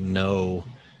to know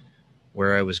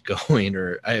where I was going.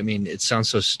 I mean, it sounds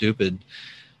so stupid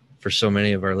for so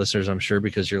many of our listeners, I'm sure,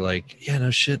 because you're like, yeah, no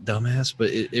shit, dumbass.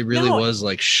 But it really was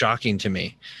like shocking to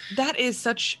me. That is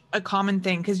such a common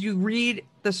thing, because you read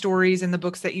the stories and the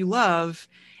books that you love,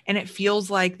 and it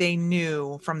feels like they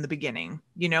knew from the beginning,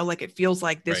 you know, like it feels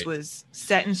like this was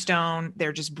set in stone.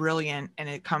 They're just brilliant and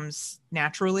it comes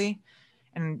naturally.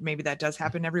 And maybe that does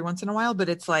happen every once in a while, but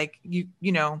it's like, you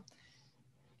know,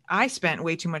 I spent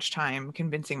way too much time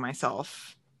convincing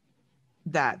myself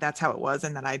that that's how it was,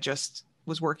 and that I just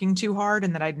was working too hard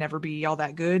and that I'd never be all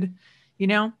that good, you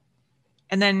know?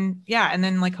 And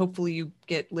then like, hopefully you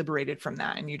get liberated from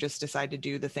that and you just decide to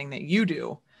do the thing that you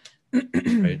do.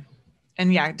 Right.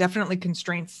 And yeah, definitely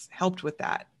constraints helped with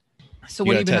that. So You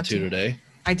what got have you been a up tattoo to today?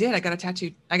 I did. I got a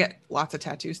tattoo. I got lots of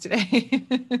tattoos today,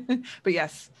 but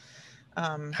yes.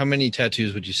 How many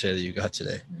tattoos would you say that you got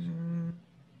today?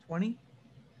 20,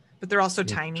 but they're also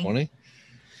tiny. 20?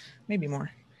 Maybe more.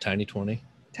 Tiny 20?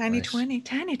 Tiny Nice. 20.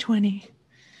 Tiny 20.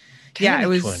 Tiny Yeah,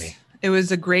 20. It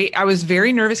was I was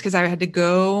very nervous because I had to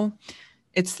go.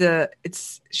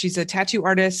 She's a tattoo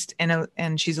artist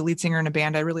and she's a lead singer in a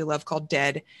band I really love called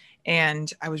Dead.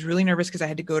 And I was really nervous because I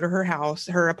had to go to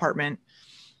her apartment,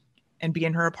 and be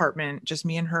in her apartment, just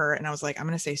me and her. And I was like, I'm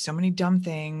going to say so many dumb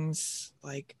things.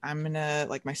 Like,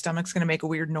 my stomach's going to make a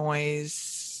weird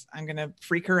noise. I'm going to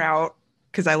freak her out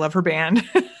because I love her band.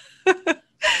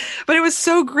 But it was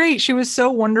so great. She was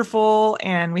so wonderful.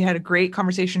 And we had a great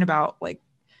conversation about like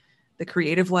the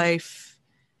creative life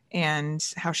and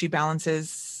how she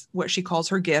balances what she calls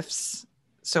her gifts.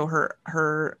 So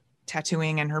her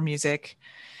tattooing and her music.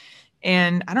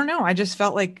 And I don't know, I just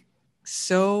felt like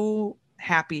so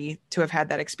happy to have had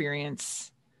that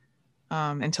experience,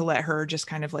 and to let her just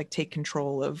kind of like take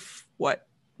control of what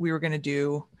we were going to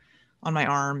do on my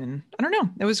arm. And I don't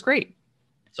know, it was great.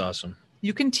 It's awesome.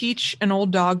 You can teach an old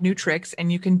dog new tricks,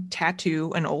 and you can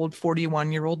tattoo an old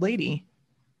 41-year-old lady.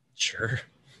 Sure.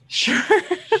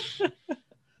 I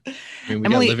mean, we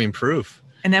got living proof.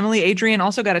 And Emily Adrian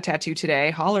also got a tattoo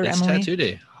today. Holler, It's Emily. tattoo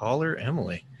day. Holler,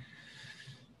 Emily.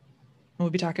 We'll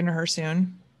be talking to her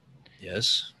soon.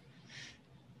 Yes.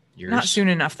 Yours? Not soon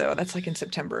enough, though. That's like in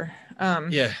September.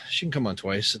 Yeah, she can come on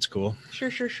twice. It's cool.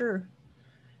 Sure.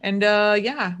 And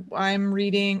yeah, I'm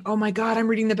reading. Oh my God, I'm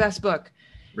reading the best book.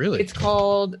 Really? It's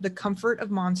called The Comfort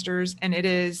of Monsters, and it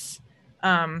is.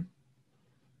 I'm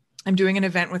doing an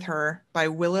event with her by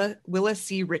Willa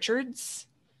C. Richards.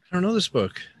 I don't know this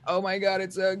book. Oh my God,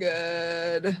 it's so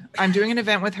good. I'm doing an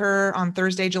event with her on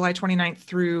Thursday, July 29th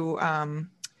through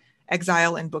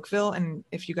Exile in Bookville. And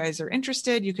if you guys are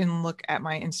interested, you can look at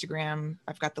my Instagram.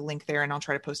 I've got the link there and I'll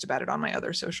try to post about it on my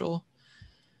other social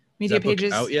media Is that book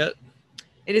pages. out yet?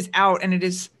 It is out and it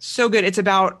is so good. It's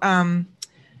about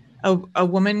a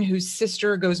woman whose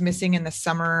sister goes missing in the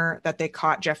summer that they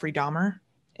caught Jeffrey Dahmer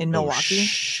in Milwaukee. Oh,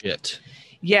 shit.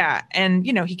 Yeah. And,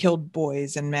 you know, he killed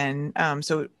boys and men.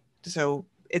 So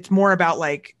it's more about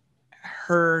like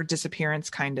her disappearance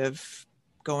kind of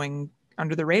going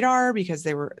under the radar because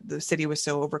the city was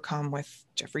so overcome with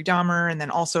Jeffrey Dahmer. And then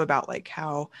also about like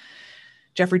how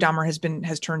Jeffrey Dahmer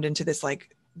has turned into this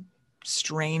like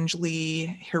strangely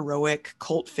heroic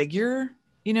cult figure,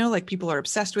 you know, like people are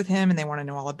obsessed with him and they want to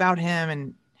know all about him.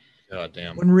 And God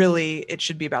damn. when really it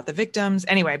should be about the victims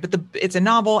anyway, but it's a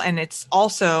novel and it's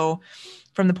also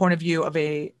from the point of view of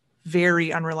a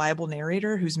very unreliable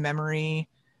narrator whose memory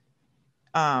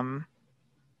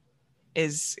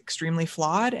is extremely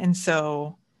flawed. And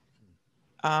so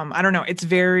I don't know. It's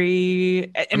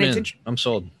very, and I'm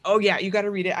sold. Oh yeah. You got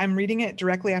to read it. I'm reading it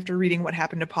directly after reading What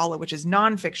Happened to Paula, which is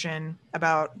nonfiction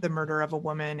about the murder of a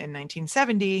woman in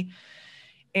 1970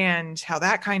 and how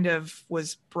that kind of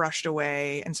was brushed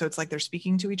away. And so it's like they're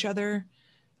speaking to each other.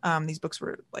 These books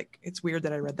were like, it's weird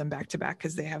that I read them back to back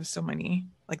because they have so many,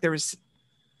 like there was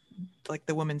like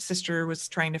the woman's sister was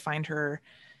trying to find her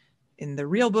in the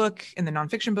real book, in the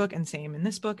nonfiction book, and same in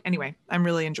this book. Anyway, I'm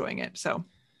really enjoying it. So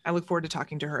I look forward to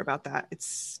talking to her about that.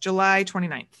 It's July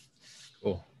 29th.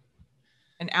 Cool.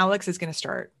 And Alex is going to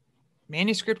start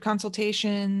manuscript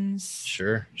consultations.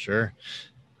 Sure.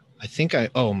 I think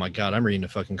oh my God, I'm reading a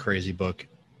fucking crazy book.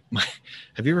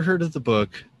 Have you ever heard of the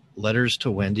book Letters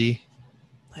to Wendy?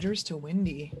 Letters to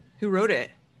Wendy. Who wrote it?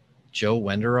 Joe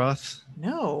Wenderoth.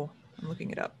 No, I'm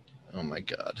looking it up. Oh my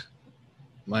God.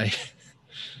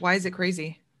 Why is it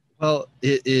crazy? Well,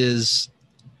 it is.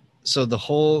 So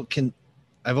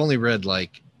I've only read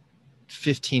like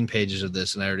 15 pages of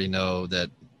this and I already know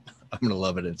that I'm going to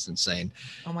love it. It's insane.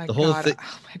 Oh my the whole God.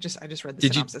 I just read the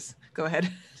synopsis. Go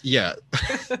ahead. Yeah.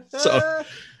 So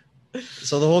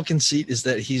the whole conceit is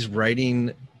that he's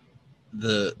writing,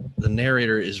 the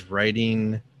narrator is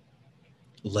writing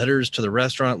letters to the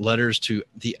restaurant, letters to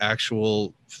the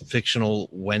actual fictional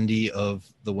Wendy of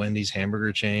the Wendy's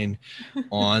hamburger chain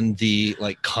on the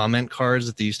like comment cards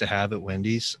that they used to have at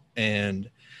Wendy's. And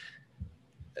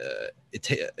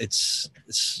it's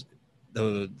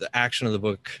the action of the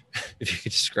book, if you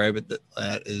could describe it,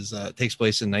 that is takes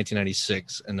place in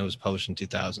 1996 and it was published in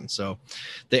 2000. So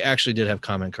they actually did have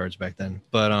comment cards back then.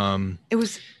 But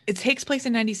it takes place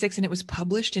in 96 and it was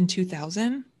published in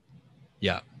 2000.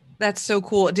 Yeah. That's so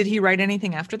cool. Did he write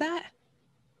anything after that?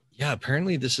 Yeah,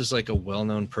 apparently this is like a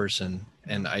well-known person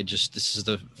and this is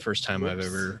the first time I've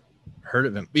ever heard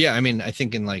of him. But yeah, I mean, I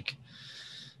think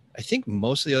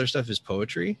most of the other stuff is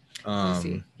poetry.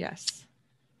 Yes.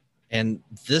 And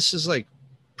this is like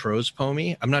prose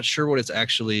poemy. I'm not sure what it's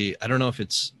actually. I don't know if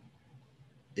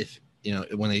you know,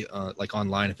 when they like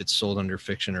online, if it's sold under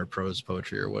fiction or prose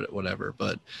poetry or whatever,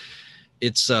 but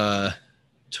it's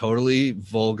totally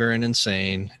vulgar and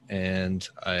insane. And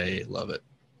I love it.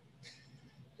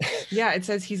 Yeah. It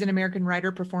says he's an American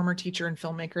writer, performer, teacher, and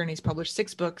filmmaker. And he's published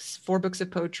 6 books, 4 books of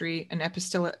poetry, an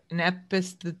epistolary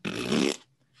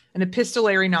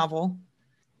novel,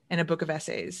 and a book of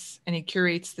essays. And he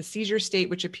curates The Seizure State,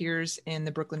 which appears in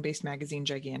the Brooklyn-based magazine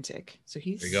Gigantic. So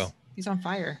there you go. He's on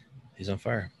fire. He's on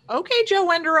fire. Okay, Joe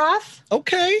Wenderoth.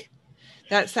 Okay.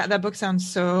 That book sounds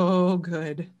so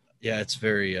good. Yeah, it's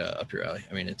very up your alley.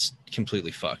 I mean, it's completely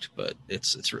fucked, but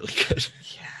it's really good.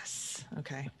 Yes.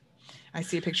 Okay. I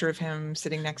see a picture of him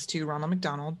sitting next to Ronald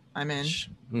McDonald. I'm in.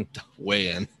 Way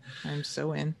in. I'm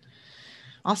so in.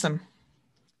 Awesome.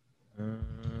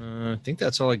 I think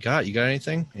that's all I got. You got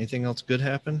anything? Anything else good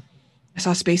happen? I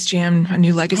saw Space Jam: A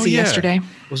New Legacy yesterday.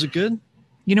 Was it good?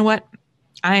 You know what?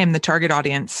 I am the target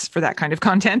audience for that kind of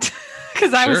content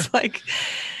because I was like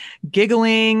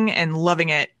giggling and loving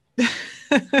it.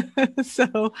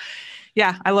 So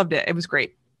yeah, I loved it. It was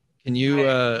great. Can you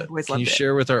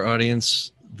share with our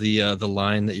audience the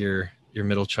line that your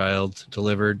middle child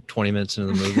delivered 20 minutes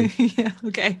into the movie? Yeah.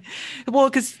 Okay. Well,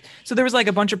 so there was like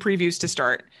a bunch of previews to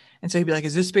start. And so he'd be like,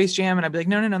 is this Space Jam? And I'd be like,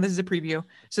 no, this is a preview.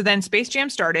 So then Space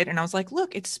Jam started and I was like,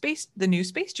 look, it's the new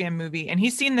Space Jam movie. And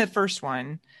he's seen the first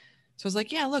one. So I was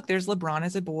like, yeah, look, there's LeBron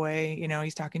as a boy, you know,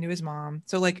 he's talking to his mom.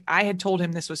 So like I had told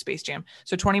him this was Space Jam.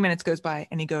 So 20 minutes goes by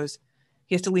and he has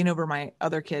to lean over my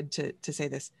other kid to say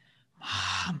this,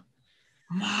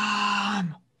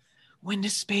 Mom, when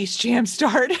does Space Jam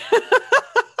start?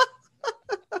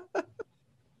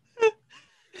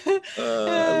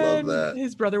 I love that.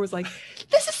 His brother was like,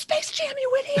 "This is Space Jam,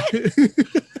 you idiot."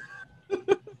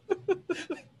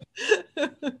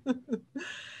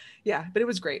 Yeah, but it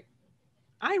was great.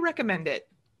 I recommend it.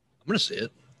 I'm gonna see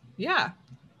it. Yeah.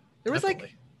 There was Definitely.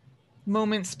 like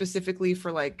moments specifically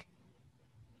for like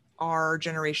our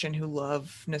generation who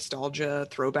love nostalgia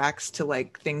throwbacks to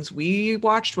like things we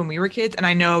watched when we were kids. And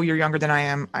I know you're younger than I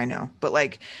am. I know. But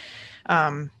like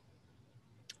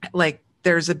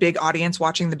there's a big audience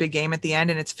watching the big game at the end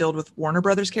and it's filled with Warner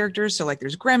Brothers characters. So like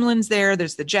there's Gremlins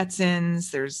there's the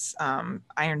Jetsons, there's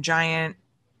Iron Giant.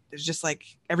 There's just like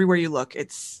everywhere you look,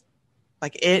 it's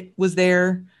like It was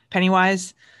there,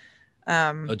 Pennywise.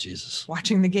 Oh Jesus!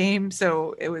 Watching the game,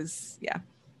 so it was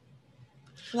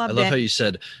Loved I love it. how you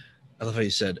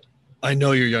said, I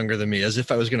know you're younger than me, as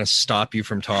if I was gonna stop you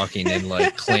from talking and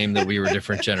like claim that we were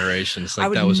different generations. I Like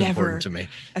would that was never important to me.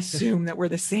 Assume that we're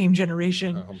the same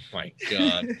generation. Oh my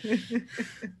God.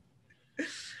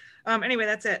 Anyway,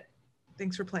 that's it.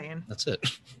 Thanks for playing. That's it.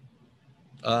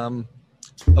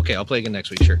 Okay, I'll play again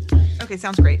next week. Sure. Okay,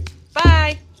 sounds great.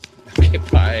 Bye. Okay,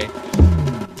 bye.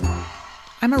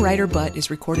 I'm a Writer But is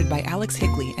recorded by Alex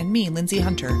Higley and me, Lindsay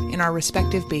Hunter, in our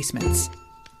respective basements.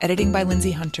 Editing by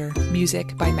Lindsay Hunter.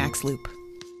 Music by Max Loop.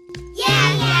 Yeah!